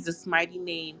Jesus' mighty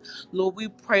name. Lord, we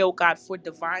pray, oh God, for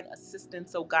divine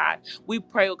assistance, oh God. We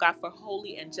pray, oh God, for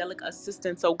holy angelic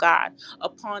assistance, oh God,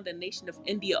 upon the nation of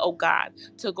India, oh God,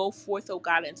 to go forth, oh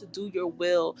God, and to do your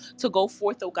will, to go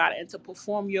forth, oh God, and to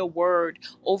perform your word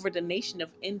over the nation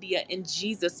of India in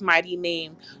Jesus' mighty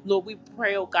name. Lord, we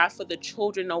pray, oh God, for the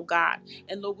children, oh God.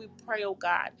 And Lord, we pray, oh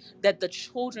God, that the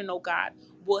children, oh God,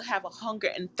 will have a hunger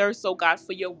and thirst, oh God,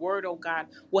 for your word, oh God.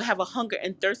 Will have a hunger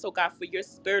and thirst, oh God, for your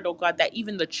spirit, oh God, that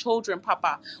even the children,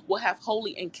 Papa, will have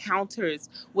holy encounters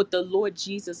with the Lord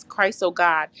Jesus Christ, oh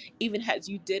God, even as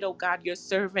you did, oh God, your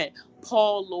servant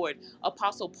Paul, Lord,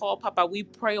 Apostle Paul, Papa. We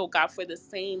pray, oh God, for the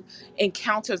same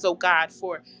encounters, oh God,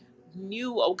 for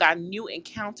new, oh God, new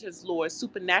encounters, Lord,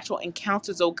 supernatural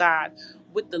encounters, oh God,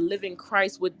 with the living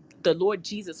Christ, with the Lord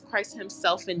Jesus Christ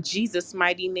himself in Jesus'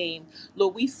 mighty name.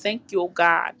 Lord, we thank you, oh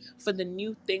God, for the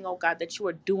new thing, oh God, that you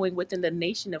are doing within the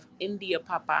nation of India,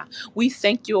 Papa. We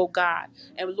thank you, oh God.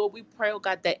 And Lord, we pray, oh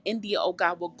God, that India, oh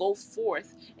God, will go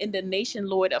forth in the nation,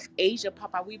 Lord, of Asia,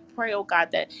 Papa. We pray, oh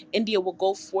God, that India will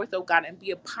go forth, oh God, and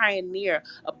be a pioneer,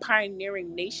 a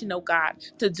pioneering nation, oh God,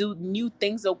 to do new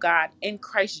things, oh God, in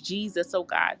Christ Jesus, oh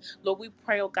God. Lord, we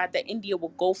pray, oh God, that India will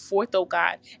go forth, oh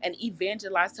God, and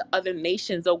evangelize to other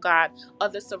nations, oh God,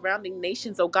 other surrounding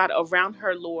nations, oh God, around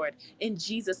her, Lord, in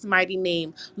Jesus' mighty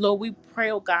name. Lord, we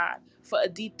pray, oh God, for a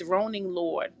dethroning,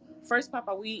 Lord. First,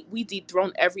 Papa, we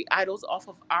dethrone every idols off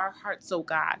of our hearts, oh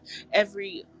God,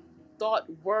 every thought,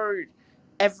 word,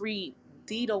 every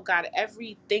deed, oh God,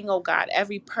 everything, oh God,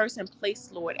 every person,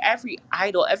 place, Lord, every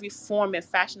idol, every form and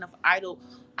fashion of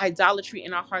idolatry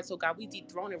in our hearts, oh God, we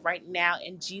dethrone it right now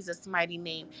in Jesus' mighty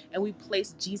name. And we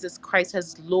place Jesus Christ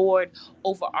as Lord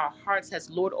over our hearts,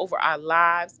 as Lord over our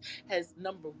lives, as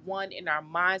number one in our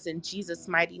minds in Jesus'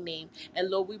 mighty name. And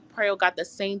Lord, we pray, oh God, the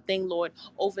same thing, Lord,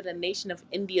 over the nation of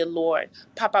India, Lord.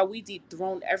 Papa, we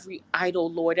dethrone every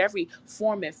idol, Lord, every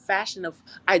form and fashion of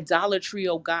idolatry,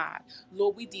 oh God.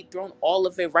 Lord, we dethrone all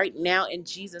of it right now in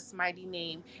Jesus' mighty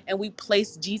name. And we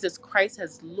place Jesus Christ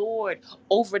as Lord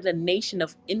over the nation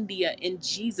of India in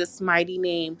Jesus' mighty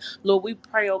name. Lord, we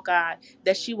pray, oh God,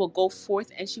 that she will go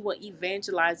forth and she will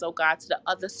evangelize, oh God, to the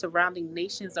other surrounding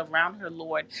nations around her,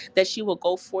 Lord. That she will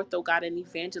go forth, oh God, and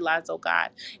evangelize, oh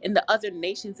God, in the other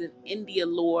nations in India,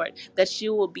 Lord. That she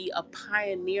will be a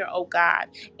pioneer, oh God,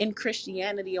 in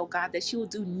Christianity, oh God. That she will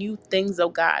do new things, oh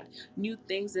God, new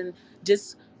things, and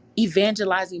just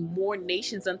evangelizing more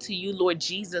nations unto you, Lord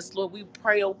Jesus. Lord, we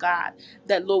pray, oh God,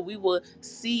 that, Lord, we will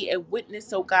see and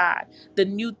witness, oh God, the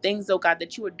new things, oh God,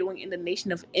 that you are doing in the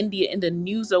nation of India, in the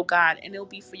news, oh God, and it'll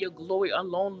be for your glory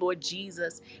alone, Lord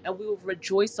Jesus. And we will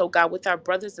rejoice, oh God, with our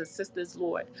brothers and sisters,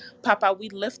 Lord. Papa, we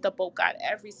lift up, oh God,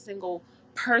 every single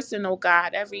person, oh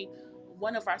God, every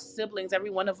one of our siblings,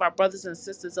 every one of our brothers and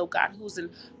sisters, oh God, who's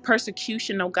in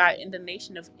persecution, oh God, in the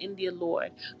nation of India,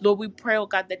 Lord. Lord, we pray, oh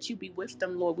God, that you be with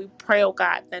them, Lord. We pray, oh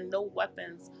God, that no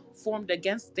weapons formed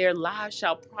against their lives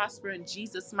shall prosper in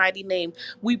Jesus' mighty name.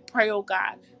 We pray, oh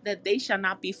God, that they shall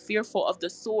not be fearful of the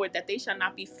sword, that they shall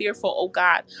not be fearful, oh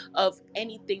God, of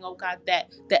anything, oh God,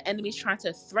 that the enemy is trying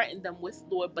to threaten them with,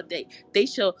 Lord, but they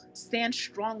shall stand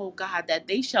strong, oh God, that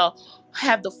they shall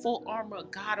have the full armor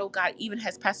of God, oh God, even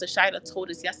as Pastor Shida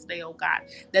told us yesterday, oh God,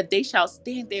 that they shall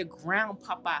stand their ground,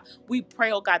 Papa. We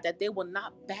pray, oh God, that they will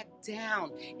not back down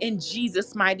in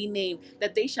Jesus' mighty name,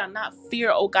 that they shall not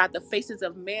fear, oh God, the faces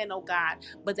of man, oh God,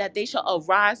 but that they shall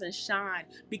arise and shine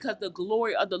because the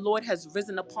glory of the Lord has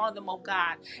risen upon them, oh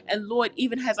God. And Lord,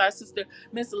 even as our sister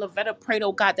Miss Lavetta prayed,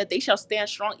 oh God, that they shall stand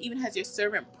strong, even as your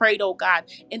servant prayed, oh God,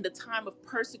 in the time of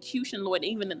persecution, Lord,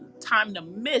 even in the time in the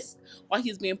midst while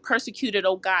he's being persecuted persecuted,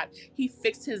 oh God, he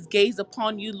fixed his gaze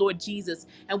upon you, Lord Jesus.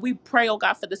 And we pray, oh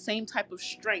God, for the same type of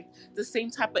strength, the same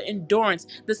type of endurance,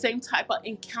 the same type of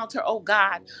encounter, oh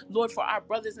God, Lord, for our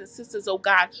brothers and sisters, oh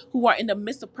God, who are in the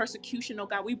midst of persecution, oh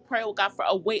God. We pray, oh God, for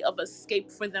a way of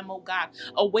escape for them, oh God,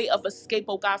 a way of escape,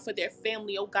 oh God, for their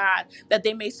family, oh God, that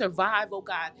they may survive, oh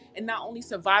God, and not only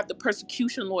survive the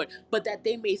persecution, Lord, but that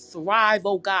they may thrive,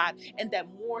 oh God, and that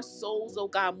more souls, oh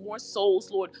God, more souls,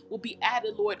 Lord, will be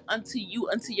added, Lord, unto you,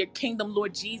 unto your kingdom,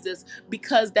 Lord Jesus,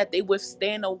 because that they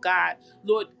withstand, oh God.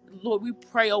 Lord, we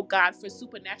pray, oh God, for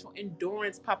supernatural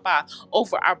endurance, Papa,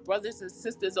 over our brothers and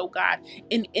sisters, oh God,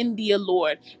 in India,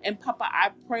 Lord. And Papa,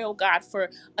 I pray, oh God, for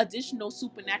additional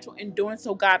supernatural endurance,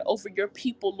 oh God, over your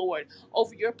people, Lord,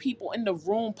 over your people in the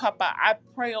room, Papa. I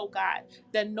pray, oh God,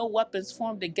 that no weapons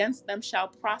formed against them shall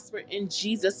prosper in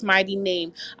Jesus' mighty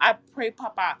name. I pray,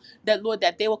 Papa, that, Lord,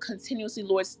 that they will continuously,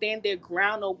 Lord, stand their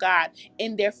ground, oh God,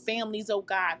 in their families, oh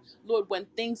God. Lord, when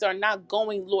things are not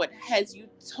going, Lord, as you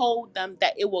told them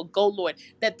that it will go, Lord,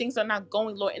 that things are not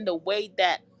going, Lord, in the way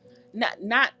that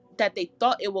not that they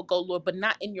thought it will go, Lord, but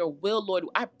not in your will, Lord.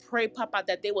 I pray, Papa,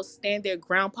 that they will stand their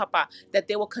ground, Papa, that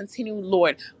they will continue,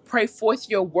 Lord. Pray forth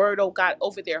your word, oh God,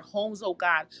 over their homes, oh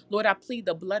God. Lord, I plead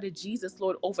the blood of Jesus,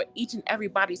 Lord, over each and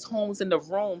everybody's homes in the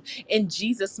room. In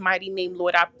Jesus' mighty name,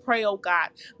 Lord, I pray, oh God,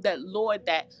 that, Lord,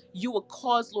 that you will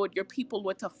cause, Lord, your people,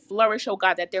 Lord, to flourish, oh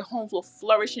God, that their homes will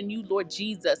flourish in you, Lord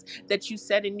Jesus, that you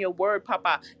said in your word,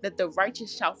 Papa, that the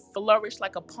righteous shall flourish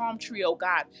like a palm tree, oh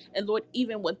God. And Lord,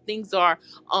 even when things are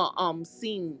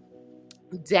seem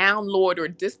down, Lord, or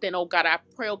distant, oh God, I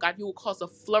pray, oh God, you will cause a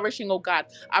flourishing, oh God.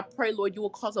 I pray, Lord, you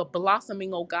will cause a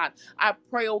blossoming, oh God. I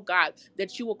pray, oh God,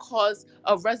 that you will cause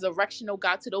a resurrection, oh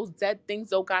God, to those dead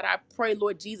things, oh God. I pray,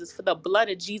 Lord Jesus, for the blood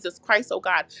of Jesus Christ, oh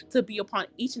God, to be upon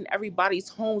each and everybody's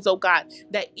homes, oh God,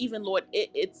 that even, Lord,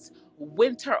 it's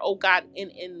winter, oh God,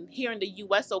 in here in the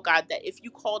US, oh God, that if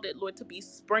you called it, Lord, to be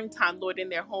springtime, Lord, in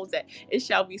their homes, that it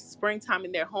shall be springtime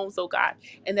in their homes, oh God,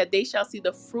 and that they shall see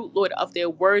the fruit, Lord, of their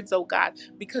words, oh God,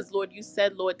 because, Lord, you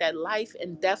said, Lord, that life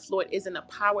and death, Lord, is in the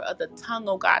power of the tongue,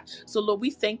 oh God. So, Lord,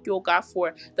 we thank you, oh God,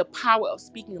 for the power of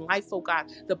speaking life, oh God,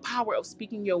 the power of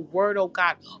speaking your word, oh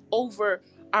God, over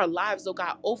our lives, oh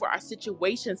God, over our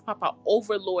situations, Papa,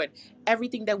 over, Lord,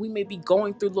 everything that we may be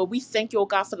going through, Lord. We thank you, oh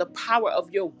God, for the power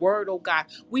of your word, oh God.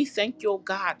 We thank you, oh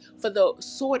God, for the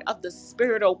sword of the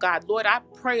Spirit, oh God. Lord, I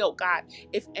pray, oh God,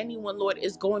 if anyone, Lord,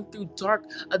 is going through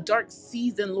a dark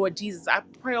season, Lord Jesus, I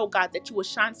pray, oh God, that you will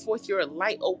shine forth your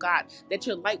light, oh God, that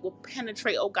your light will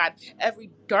penetrate, oh God,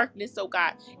 every darkness, oh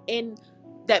God, in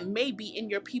that may be in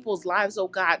your people's lives, oh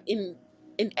God, in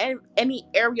any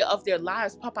area of their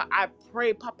lives, Papa. I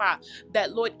pray, Papa,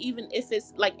 that, Lord, even if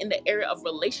it's like in the area of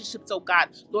relationships, oh God,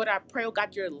 Lord, I pray, oh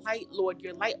God, your light, Lord,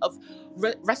 your light of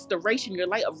restoration, your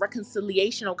light of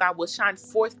reconciliation, oh God, will shine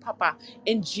forth, Papa,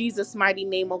 in Jesus' mighty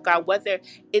name, oh God. Whether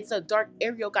it's a dark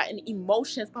area, oh God, in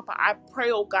emotions, Papa, I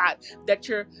pray, oh God, that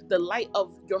the light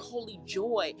of your holy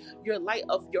joy, your light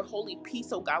of your holy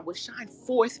peace, oh God, will shine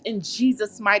forth in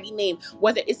Jesus' mighty name.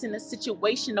 Whether it's in a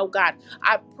situation, oh God,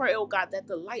 I pray, oh God, that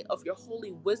the light of your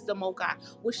holy wisdom, oh God,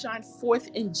 will shine forth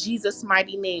in Jesus'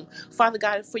 mighty name. Father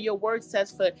God, for your word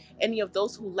says, for any of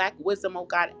those who lack wisdom, oh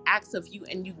God, acts of you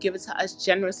and you give it to us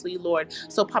generously, Lord.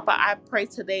 So, Papa, I pray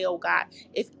today, oh God,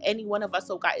 if any one of us,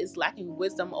 oh God, is lacking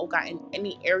wisdom, oh God, in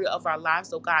any area of our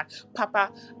lives, oh God,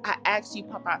 Papa, I ask you,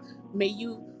 Papa, may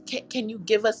you can you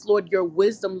give us, Lord, your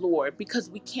wisdom, Lord, because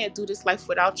we can't do this life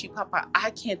without you, Papa.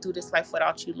 I can't do this life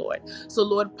without you, Lord. So,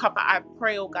 Lord, Papa, I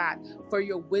pray, oh God, for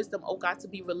your wisdom, oh God, to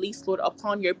be released, Lord,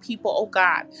 upon your people, oh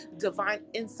God. Divine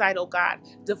insight, oh God.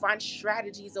 Divine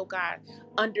strategies, oh God.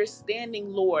 Understanding,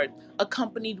 Lord,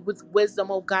 accompanied with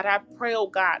wisdom, oh God. I pray, oh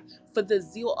God, for the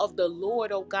zeal of the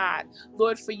Lord, oh God.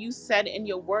 Lord, for you said in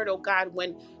your word, oh God,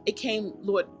 when it came,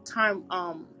 Lord, time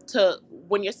to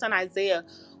when your son Isaiah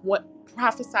what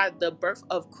prophesied the birth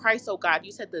of Christ, oh God,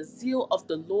 you said the zeal of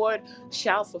the Lord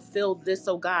shall fulfill this,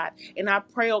 oh God. And I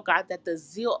pray, oh God, that the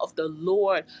zeal of the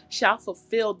Lord shall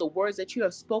fulfill the words that you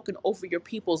have spoken over your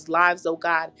people's lives, oh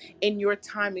God, in your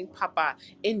timing, Papa,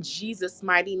 in Jesus'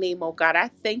 mighty name, oh God. I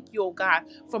thank you, oh God,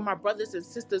 for my brothers and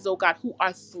sisters, oh God, who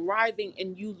are thriving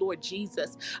in you, Lord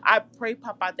Jesus. I pray,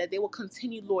 Papa, that they will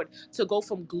continue, Lord, to go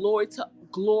from glory to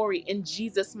glory in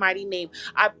Jesus' mighty name.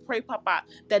 I pray, Papa,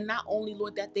 that not only,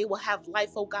 Lord, that they will have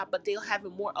life, oh God, but they'll have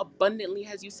it more abundantly,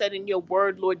 as you said in your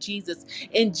word, Lord Jesus.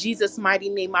 In Jesus' mighty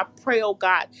name, I pray, oh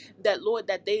God, that, Lord,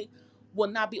 that they will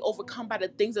not be overcome by the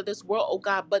things of this world, oh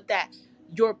God, but that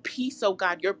your peace, oh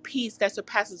God, your peace that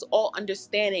surpasses all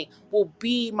understanding will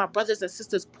be my brothers and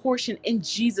sisters' portion in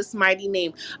Jesus' mighty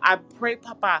name. I pray,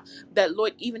 Papa, that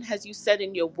Lord, even as you said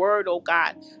in your word, oh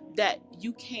God, that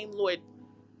you came,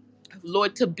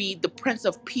 Lord, to be the Prince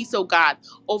of Peace, oh God,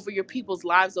 over your people's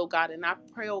lives, oh God. And I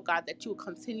pray, oh God, that you will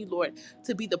continue, Lord,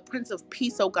 to be the Prince of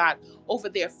Peace, oh God, over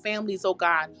their families, oh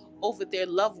God, over their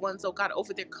loved ones, oh God,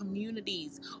 over their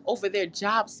communities, over their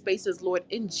job spaces, Lord,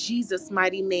 in Jesus'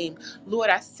 mighty name. Lord,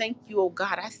 I thank you, oh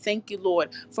God. I thank you, Lord,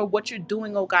 for what you're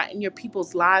doing, oh God, in your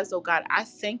people's lives, oh God. I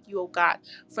thank you, oh God,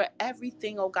 for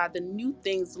everything, oh God, the new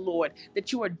things, Lord,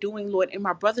 that you are doing, Lord, in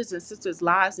my brothers and sisters'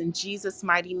 lives, in Jesus'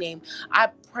 mighty name. I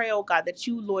pray, oh God, that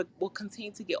you, Lord, will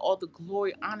continue to get all the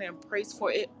glory, honor, and praise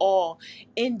for it all.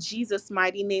 In Jesus'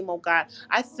 mighty name, oh God.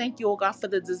 I thank you, oh God, for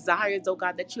the desires, oh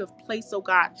God, that you have placed, oh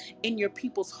God, in your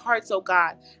people's hearts, oh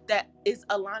God, that is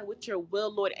aligned with your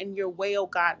will, Lord, and your way, oh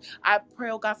God. I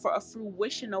pray, oh God, for a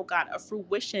fruition, oh God, a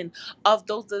fruition of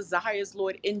those desires,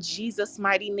 Lord, in Jesus'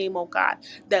 mighty name, oh God.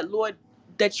 That, Lord,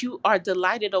 that you are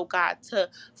delighted, oh God, to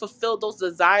fulfill those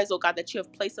desires, oh God, that you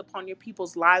have placed upon your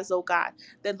people's lives, oh God.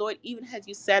 That, Lord, even as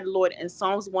you said, Lord, in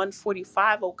Psalms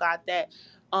 145, oh God, that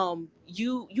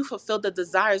you fulfill the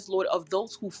desires, Lord, of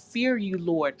those who fear you,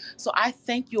 Lord. So I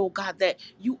thank you, oh God, that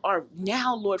you are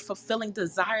now, Lord, fulfilling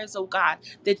desires, oh God,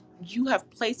 that you have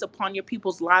placed upon your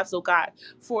people's lives, oh God.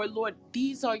 For, Lord,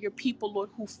 these are your people, Lord,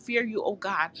 who fear you, oh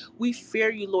God. We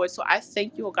fear you, Lord. So I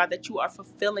thank you, oh God, that you are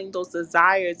fulfilling those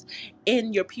desires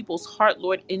in your people's heart,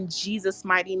 Lord, in Jesus'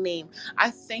 mighty name.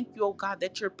 I thank you, oh God,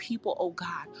 that your people, oh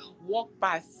God, walk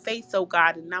by faith, oh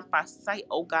God, and not by sight,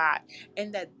 oh God.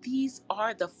 And that these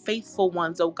are the faithful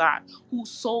ones, oh God,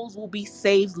 whose souls will be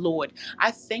saved, Lord.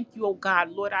 I thank you, oh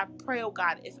God. Lord, I pray, oh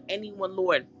God, if anyone,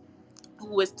 Lord,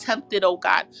 who is tempted, oh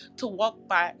God, to walk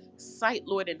by sight,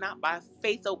 Lord, and not by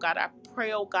faith, oh God. I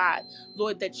pray, oh God,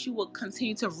 Lord, that you will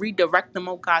continue to redirect them,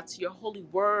 oh God, to your holy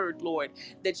word, Lord,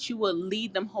 that you will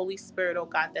lead them, Holy Spirit, oh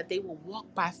God, that they will walk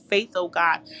by faith, oh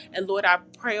God. And Lord, I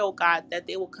pray, oh God, that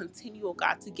they will continue, oh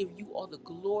God, to give you all the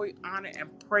glory, honor, and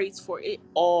praise for it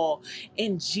all.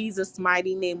 In Jesus'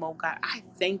 mighty name, oh God. I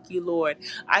thank you, Lord.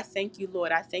 I thank you,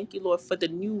 Lord. I thank you, Lord, for the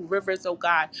new rivers, oh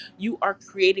God, you are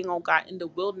creating, oh God, in the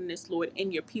wilderness, Lord,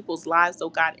 in your people's lives, oh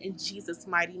God, in Jesus'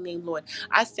 mighty name, Lord.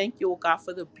 I thank you, oh God,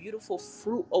 for the beautiful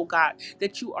fruit, oh God,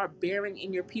 that you are bearing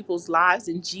in your people's lives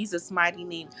in Jesus' mighty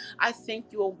name. I thank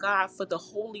you, oh God, for the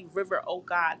holy river, oh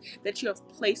God, that you have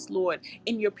placed, Lord,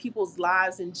 in your people's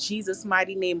lives in Jesus'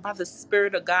 mighty name by the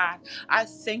Spirit of God. I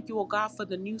thank you, oh God, for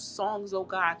the new songs, oh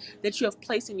God, that you have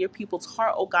placed in your people's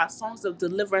heart, oh God, songs of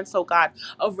deliverance, oh God,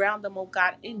 around them, oh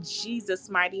God, in Jesus'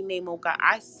 mighty name, oh God.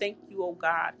 I thank you, oh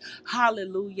God.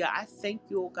 Hallelujah. I thank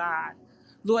you, oh God.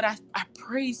 Lord, I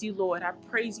praise you, Lord. I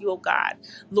praise you, oh God.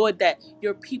 Lord, that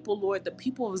your people, Lord, the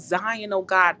people of Zion, oh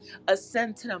God,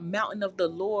 ascend to the mountain of the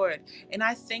Lord. And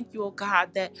I thank you, oh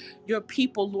God, that your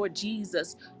people, Lord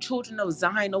Jesus, children of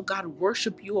Zion, oh God,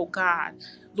 worship you, oh God.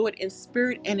 Lord, in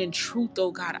spirit and in truth,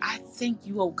 oh God. I thank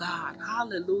you, oh God.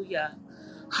 Hallelujah.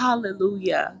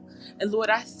 Hallelujah. And Lord,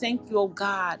 I thank you, oh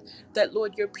God, that,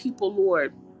 Lord, your people,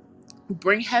 Lord,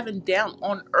 bring heaven down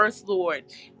on earth, Lord,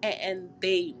 and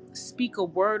they speak a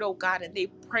word, oh God, and they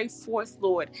pray forth,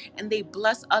 Lord, and they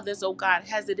bless others, oh God,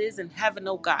 as it is in heaven,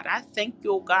 oh God. I thank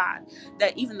you, oh God,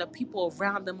 that even the people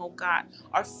around them, oh God,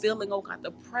 are feeling, oh God,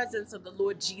 the presence of the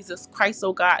Lord Jesus Christ,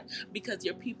 oh God, because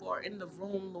your people are in the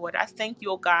room, Lord. I thank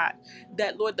you, oh God,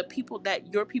 that, Lord, the people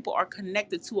that your people are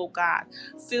connected to, oh God,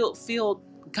 feel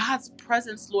God's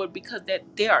presence, Lord, because that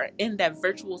they are in that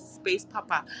virtual space,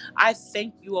 Papa. I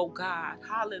thank you, oh God,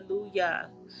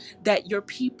 hallelujah, that your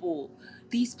people,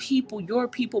 these people, your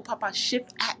people, Papa,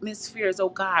 shift atmospheres, oh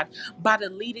God, by the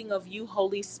leading of you,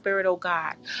 Holy Spirit, oh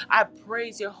God. I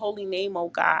praise your holy name, oh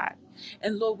God.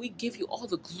 And Lord, we give you all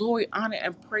the glory, honor,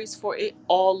 and praise for it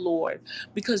all, Lord,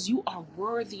 because you are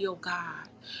worthy, oh God.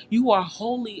 You are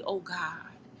holy, oh God.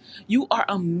 You are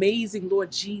amazing,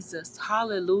 Lord Jesus.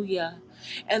 Hallelujah.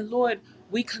 And Lord,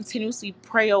 we continuously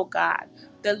pray, oh God,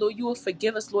 that, Lord, you will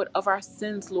forgive us, Lord, of our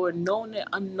sins, Lord, known and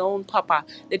unknown, Papa.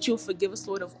 That you will forgive us,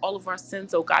 Lord, of all of our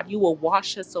sins, oh God. You will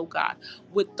wash us, oh God,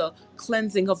 with the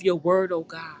cleansing of your word, oh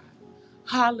God.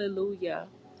 Hallelujah.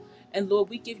 And Lord,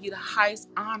 we give you the highest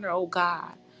honor, oh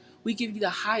God. We give you the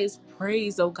highest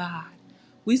praise, oh God.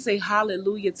 We say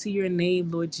hallelujah to your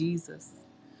name, Lord Jesus.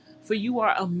 For you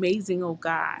are amazing, oh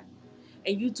God.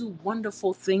 And you do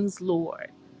wonderful things,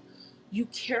 Lord. You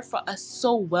care for us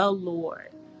so well, Lord.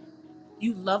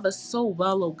 You love us so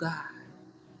well, oh God.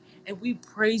 And we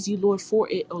praise you, Lord, for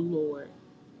it, oh Lord.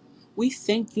 We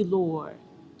thank you, Lord.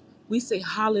 We say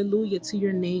hallelujah to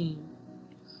your name.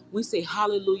 We say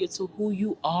hallelujah to who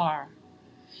you are.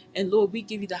 And Lord, we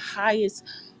give you the highest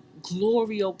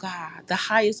glory, oh God, the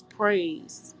highest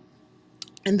praise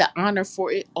and the honor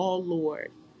for it all,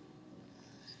 Lord.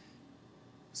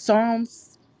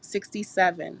 Psalms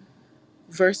 67,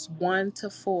 verse 1 to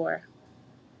 4.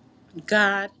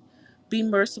 God, be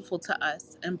merciful to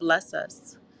us and bless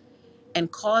us,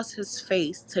 and cause his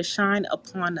face to shine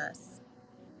upon us.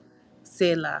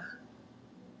 Selah.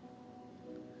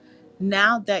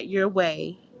 Now that your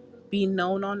way be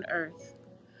known on earth,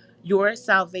 your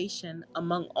salvation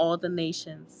among all the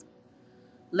nations.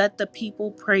 Let the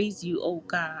people praise you, O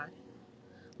God.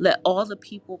 Let all the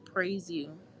people praise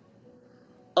you.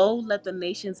 Oh, let the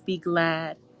nations be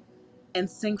glad and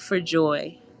sing for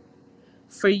joy.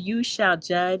 For you shall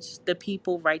judge the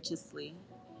people righteously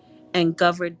and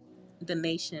govern the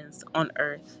nations on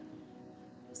earth.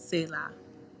 Selah.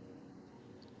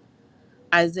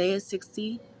 Isaiah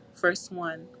 60, verse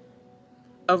 1.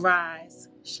 Arise,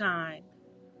 shine,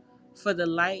 for the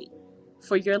light,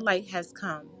 for your light has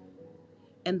come,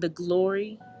 and the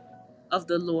glory of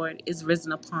the Lord is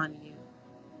risen upon you.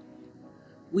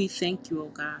 We thank you, O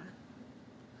God.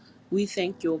 We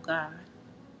thank you, O God,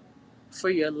 for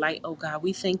your light, O God.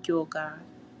 We thank you, O God,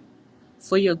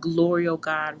 for your glory, O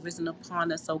God, risen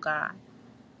upon us, O God.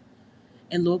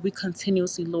 And Lord, we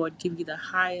continuously, Lord, give you the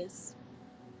highest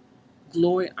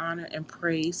glory, honor, and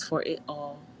praise for it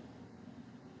all.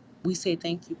 We say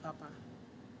thank you, Papa.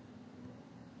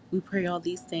 We pray all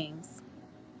these things.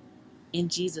 In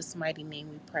Jesus' mighty name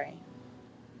we pray.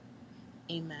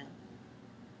 Amen.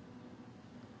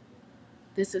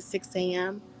 This is 6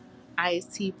 a.m.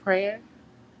 IST prayer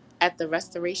at the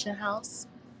Restoration House,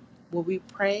 where we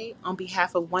pray on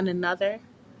behalf of one another,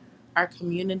 our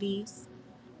communities,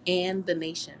 and the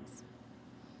nations.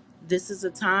 This is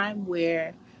a time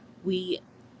where we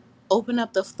open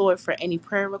up the floor for any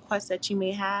prayer requests that you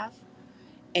may have,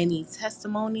 any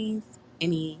testimonies,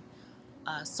 any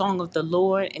song of the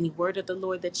Lord, any word of the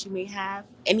Lord that you may have,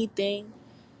 anything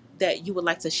that you would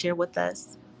like to share with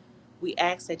us. We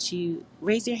ask that you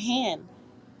raise your hand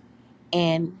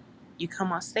and you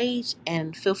come on stage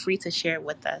and feel free to share it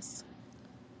with us.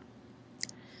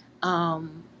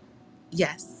 Um,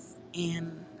 yes,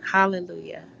 and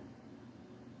hallelujah.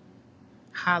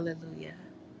 Hallelujah.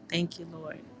 Thank you,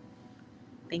 Lord.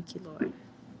 Thank you, Lord.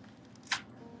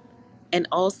 And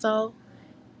also,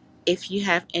 if you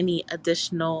have any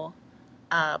additional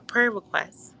prayer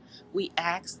requests, we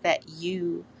ask that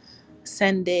you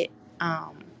send it.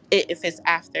 If it's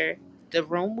after the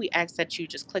room, we ask that you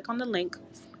just click on the link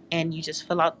and you just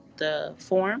fill out the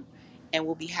form, and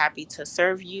we'll be happy to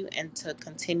serve you and to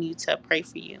continue to pray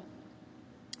for you.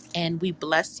 And we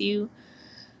bless you.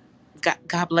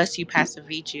 God bless you, Pastor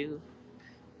Viju.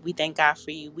 We thank God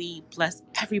for you. We bless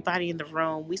everybody in the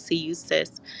room. We see you,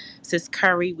 Sis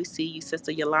Curry. We see you,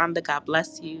 Sister Yolanda. God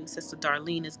bless you. Sister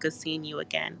Darlene, it's good seeing you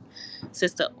again.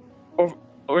 Sister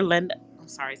Orlando. I'm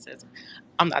sorry, sis.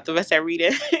 I'm not the best at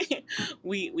reading.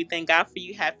 we thank God for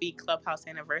you. Happy Clubhouse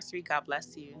anniversary. God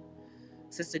bless you.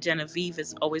 Sister Genevieve,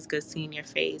 it's always good seeing your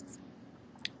face.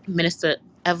 Minister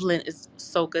Evelyn, it's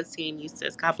so good seeing you,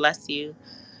 sis. God bless you.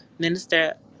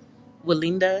 Minister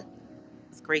Walinda,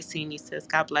 it's great seeing you, sis.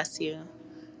 God bless you.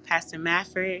 Pastor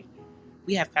Mafford,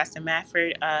 we have Pastor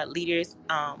Mafford, leaders,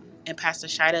 and Pastor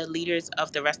Shida, leaders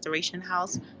of the Restoration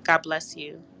House. God bless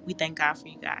you. We thank God for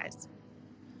you guys.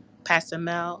 Pastor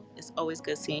Mel, it's always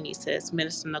good seeing you, sis.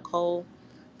 Minister Nicole,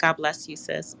 God bless you,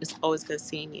 sis. It's always good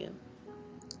seeing you.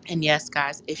 And yes,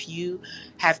 guys, if you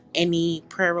have any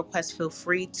prayer requests, feel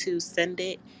free to send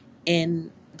it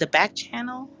in the back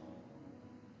channel,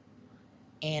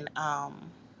 and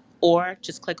or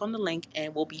just click on the link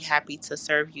and we'll be happy to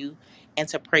serve you and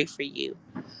to pray for you.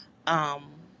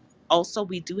 Um, Also,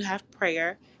 we do have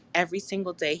prayer every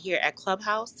single day here at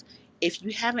Clubhouse. If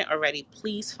you haven't already,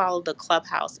 please follow the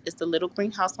Clubhouse. It's the little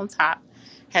green house on top.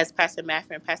 Has Pastor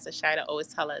Matthew and Pastor Shida always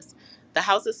tell us the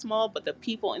house is small, but the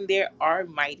people in there are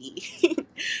mighty.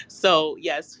 So,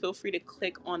 yes, feel free to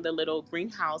click on the little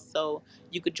greenhouse so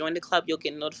you could join the club. You'll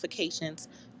get notifications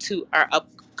to our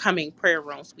upcoming prayer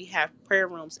rooms. We have prayer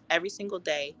rooms every single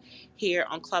day here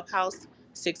on Clubhouse,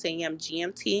 6 a.m.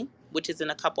 GMT, which is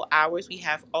in a couple hours. We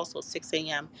have also 6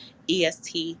 a.m.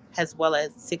 EST as well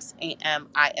as 6 a.m.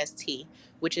 IST,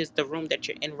 which is the room that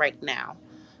you're in right now.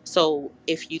 So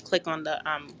if you click on the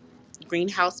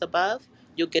greenhouse above,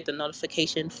 you'll get the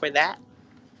notification for that.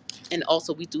 And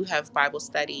also, we do have Bible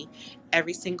study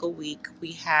every single week.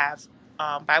 We have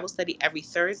Bible study every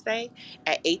Thursday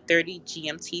at 8:30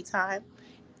 GMT time,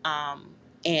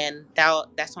 and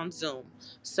that's on Zoom.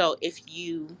 So if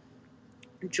you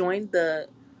join the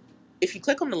if you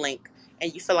click on the link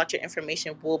and you fill out your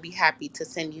information, we'll be happy to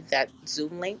send you that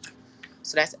Zoom link.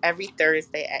 So that's every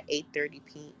Thursday at 8:30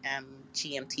 p.m.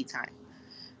 GMT time.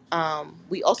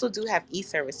 We also do have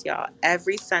e-service, y'all.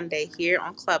 Every Sunday here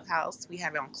on Clubhouse. We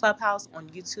have it on Clubhouse, on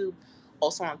YouTube,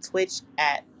 also on Twitch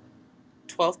at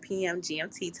 12 p.m.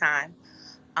 GMT time.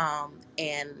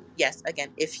 And yes, again,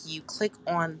 if you click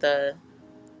on the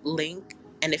link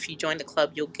and if you join the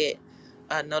club, you'll get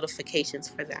notifications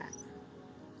for that.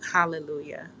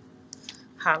 Hallelujah.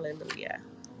 Hallelujah.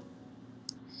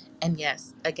 And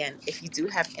yes, again, if you do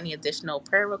have any additional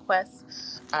prayer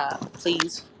requests,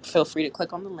 please feel free to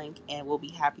click on the link and we'll be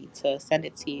happy to send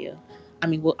it to you.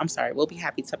 We'll be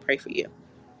happy to pray for you.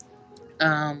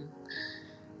 Um,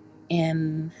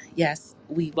 and yes,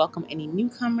 we welcome any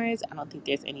newcomers. I don't think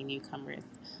there's any newcomers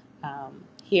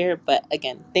here, but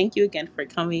again, thank you again for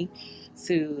coming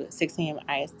to 6 a.m.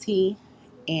 IST.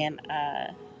 And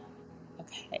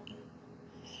okay.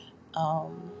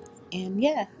 And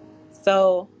yeah,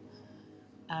 so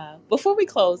before we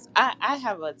close, I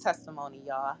have a testimony,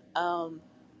 y'all.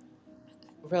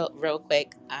 Real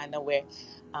quick. I know we're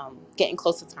getting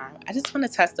close to time. I just want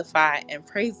to testify and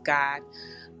praise God.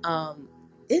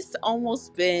 It's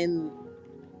almost been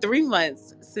 3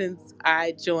 months since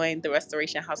I joined the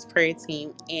Restoration House prayer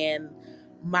team, and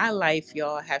my life,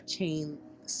 y'all, have changed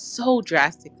so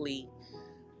drastically.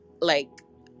 Like,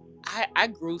 I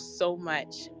grew so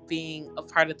much being a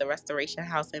part of the Restoration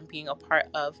House and being a part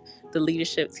of the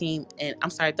leadership team, and I'm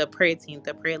sorry, the prayer team,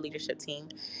 the prayer leadership team.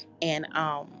 And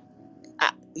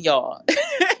y'all,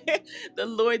 the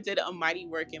Lord did a mighty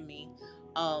work in me.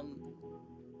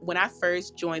 When I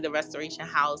first joined the Restoration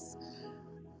House,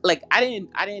 like I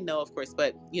didn't know, of course,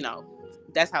 but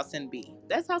that's how sin be.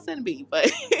 That's how sin be. But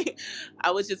I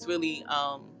was just really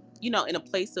in a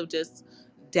place of just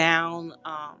down,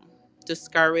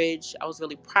 discouraged. I was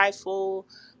really prideful.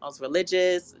 I was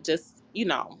religious. Just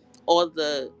all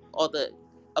the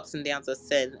ups and downs of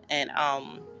sin. And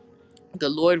the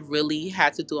Lord really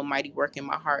had to do a mighty work in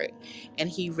my heart, and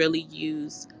He really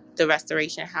used the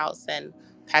Restoration House and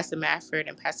Pastor Mafford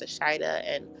and Pastor Shida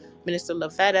and Minister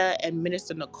Lavetta and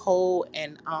Minister Nicole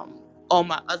and all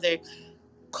my other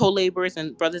co-laborers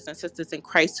and brothers and sisters in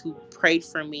Christ who prayed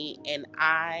for me. And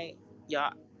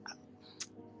y'all,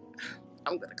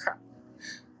 I'm gonna cry.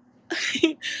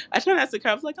 I try not to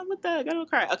cry. I was like, I'm a thug. I don't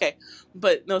cry. Okay,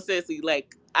 but no, seriously,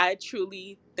 like I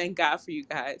truly thank God for you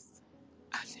guys.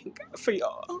 I thank God for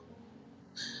y'all.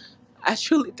 I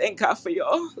truly thank God for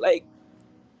y'all. Like,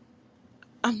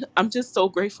 I'm just so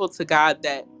grateful to God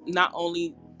that not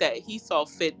only that He saw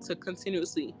fit to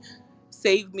continuously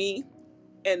save me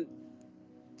and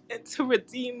to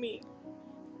redeem me,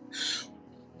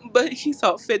 but He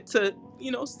saw fit to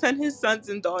send His sons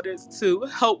and daughters to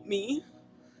help me.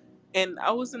 And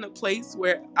I was in a place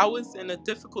where I was in a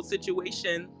difficult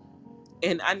situation,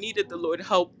 and I needed the Lord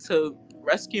help to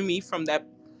rescue me from that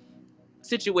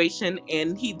situation,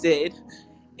 and He did.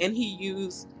 And He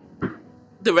used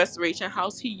the Restoration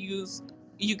House. He used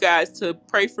you guys to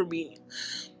pray for me.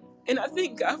 And I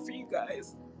thank God for you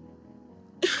guys.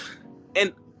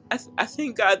 And I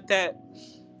thank God that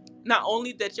not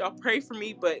only that y'all pray for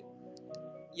me, but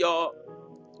y'all,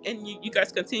 and you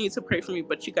guys continue to pray for me,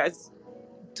 but you guys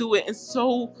do it in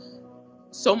so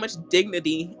much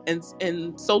dignity and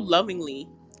so lovingly.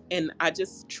 And I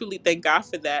just truly thank God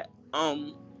for that.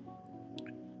 One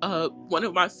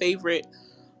of my favorite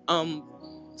um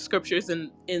scriptures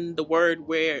in the word,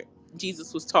 where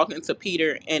Jesus was talking to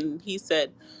Peter and He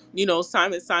said,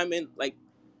 Simon, Simon, like,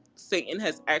 Satan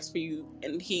has asked for you,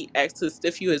 and he asked to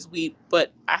sift you as wheat,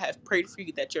 but I have prayed for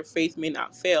you that your faith may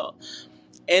not fail.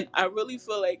 And I really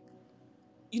feel like,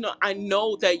 I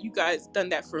know that you guys done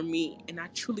that for me, and I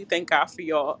truly thank God for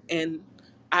y'all. And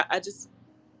I just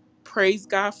praise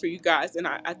God for you guys, and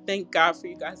I thank God for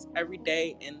you guys every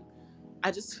day. And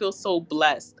I just feel so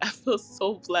blessed. I feel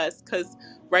so blessed because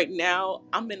right now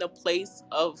I'm in a place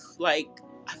of, like,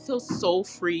 I feel so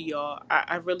free, y'all.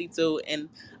 I really do. And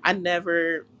I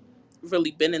never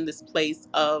really been in this place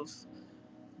of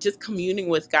just communing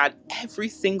with God every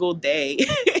single day.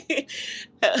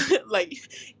 Like,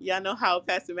 y'all know how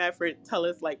Pastor Mafford tell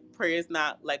us, like, prayer is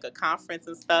not like a conference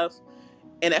and stuff.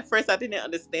 And at first I didn't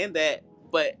understand that,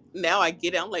 but now I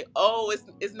get it. I'm like, oh,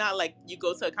 it's not like you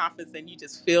go to a conference and you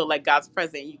just feel like God's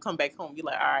present and you come back home, you're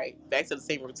like, all right, back to the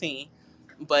same routine.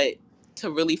 But to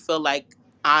really feel like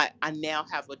I now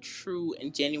have a true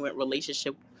and genuine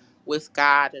relationship with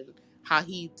God, and how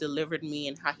He delivered me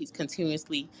and how He's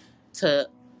continuously to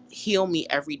heal me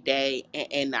every day.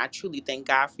 And I truly thank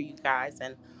God for you guys.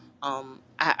 And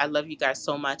I love you guys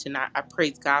so much, and I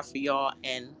praise God for y'all.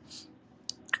 And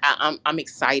I'm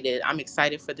excited. I'm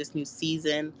excited for this new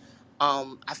season.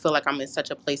 I feel like I'm in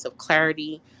such a place of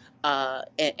clarity,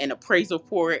 and a praise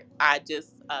report. I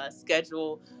just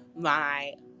scheduled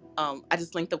my. I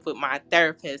just linked up with my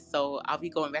therapist, so I'll be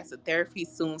going back to therapy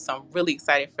soon. So I'm really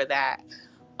excited for that.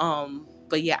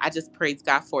 But yeah, I just praise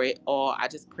God for it all. I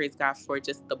just praise God for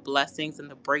just the blessings and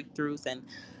the breakthroughs and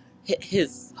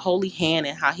his holy hand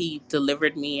and how he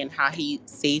delivered me and how he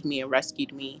saved me and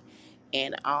rescued me,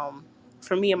 and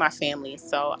for me and my family.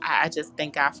 So I just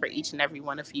thank God for each and every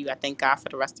one of you. I thank God for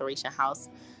the Restoration House.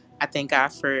 I thank God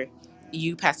for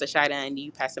you, Pastor Shida, and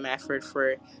you, Pastor Manford,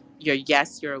 for your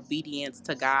yes, your obedience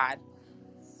to God,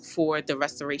 for the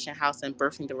Restoration House and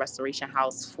birthing the Restoration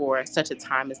House for such a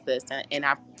time as this. And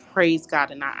I praise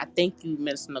God, and I thank you,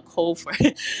 Minister Nicole, for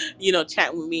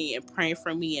chatting with me and praying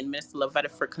for me, and Minister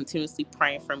Lavetta for continuously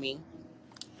praying for me,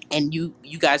 and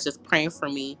you guys just praying for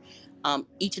me,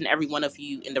 each and every one of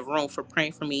you in the room for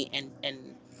praying for me, and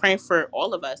praying for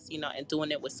all of us, and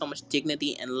doing it with so much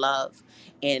dignity and love.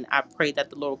 And I pray that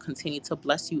the Lord will continue to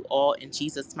bless you all in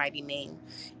Jesus' mighty name,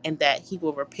 and that he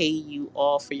will repay you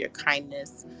all for your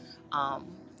kindness, um,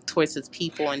 towards his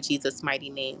people in Jesus' mighty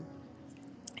name.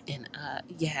 And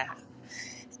yeah.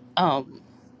 um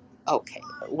okay,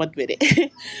 1 minute.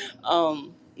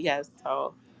 Yeah,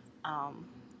 so um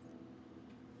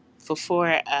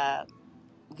before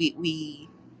we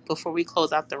before we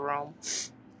close out the room,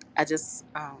 I just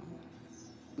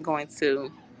going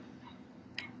to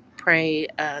pray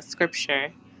a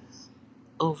scripture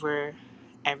over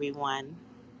everyone.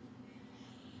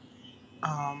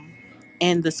 Um,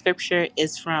 and the scripture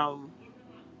is from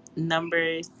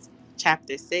Numbers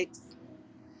chapter 6,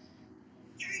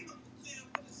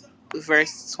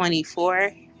 verse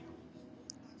 24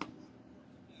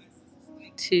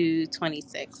 to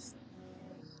 26.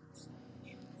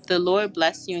 The Lord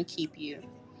bless you and keep you.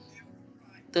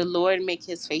 The Lord make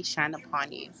his face shine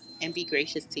upon you and be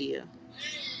gracious to you.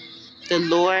 The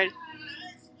Lord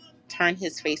turn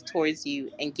his face towards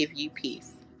you and give you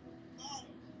peace.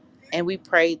 And we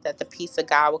pray that the peace of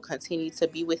God will continue to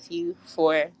be with you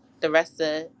for the rest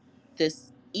of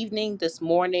this evening, this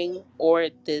morning, or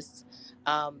this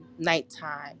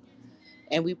nighttime.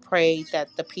 And we pray that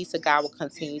the peace of God will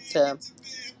continue to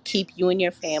keep you and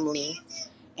your family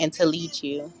and to lead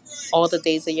you all the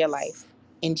days of your life.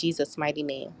 In Jesus' mighty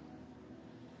name.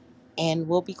 And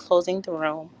we'll be closing the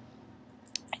room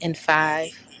in 5,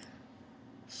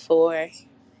 4,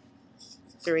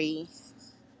 3,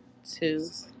 2,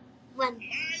 1.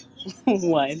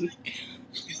 1.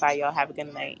 Bye, y'all. Have a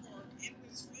good night.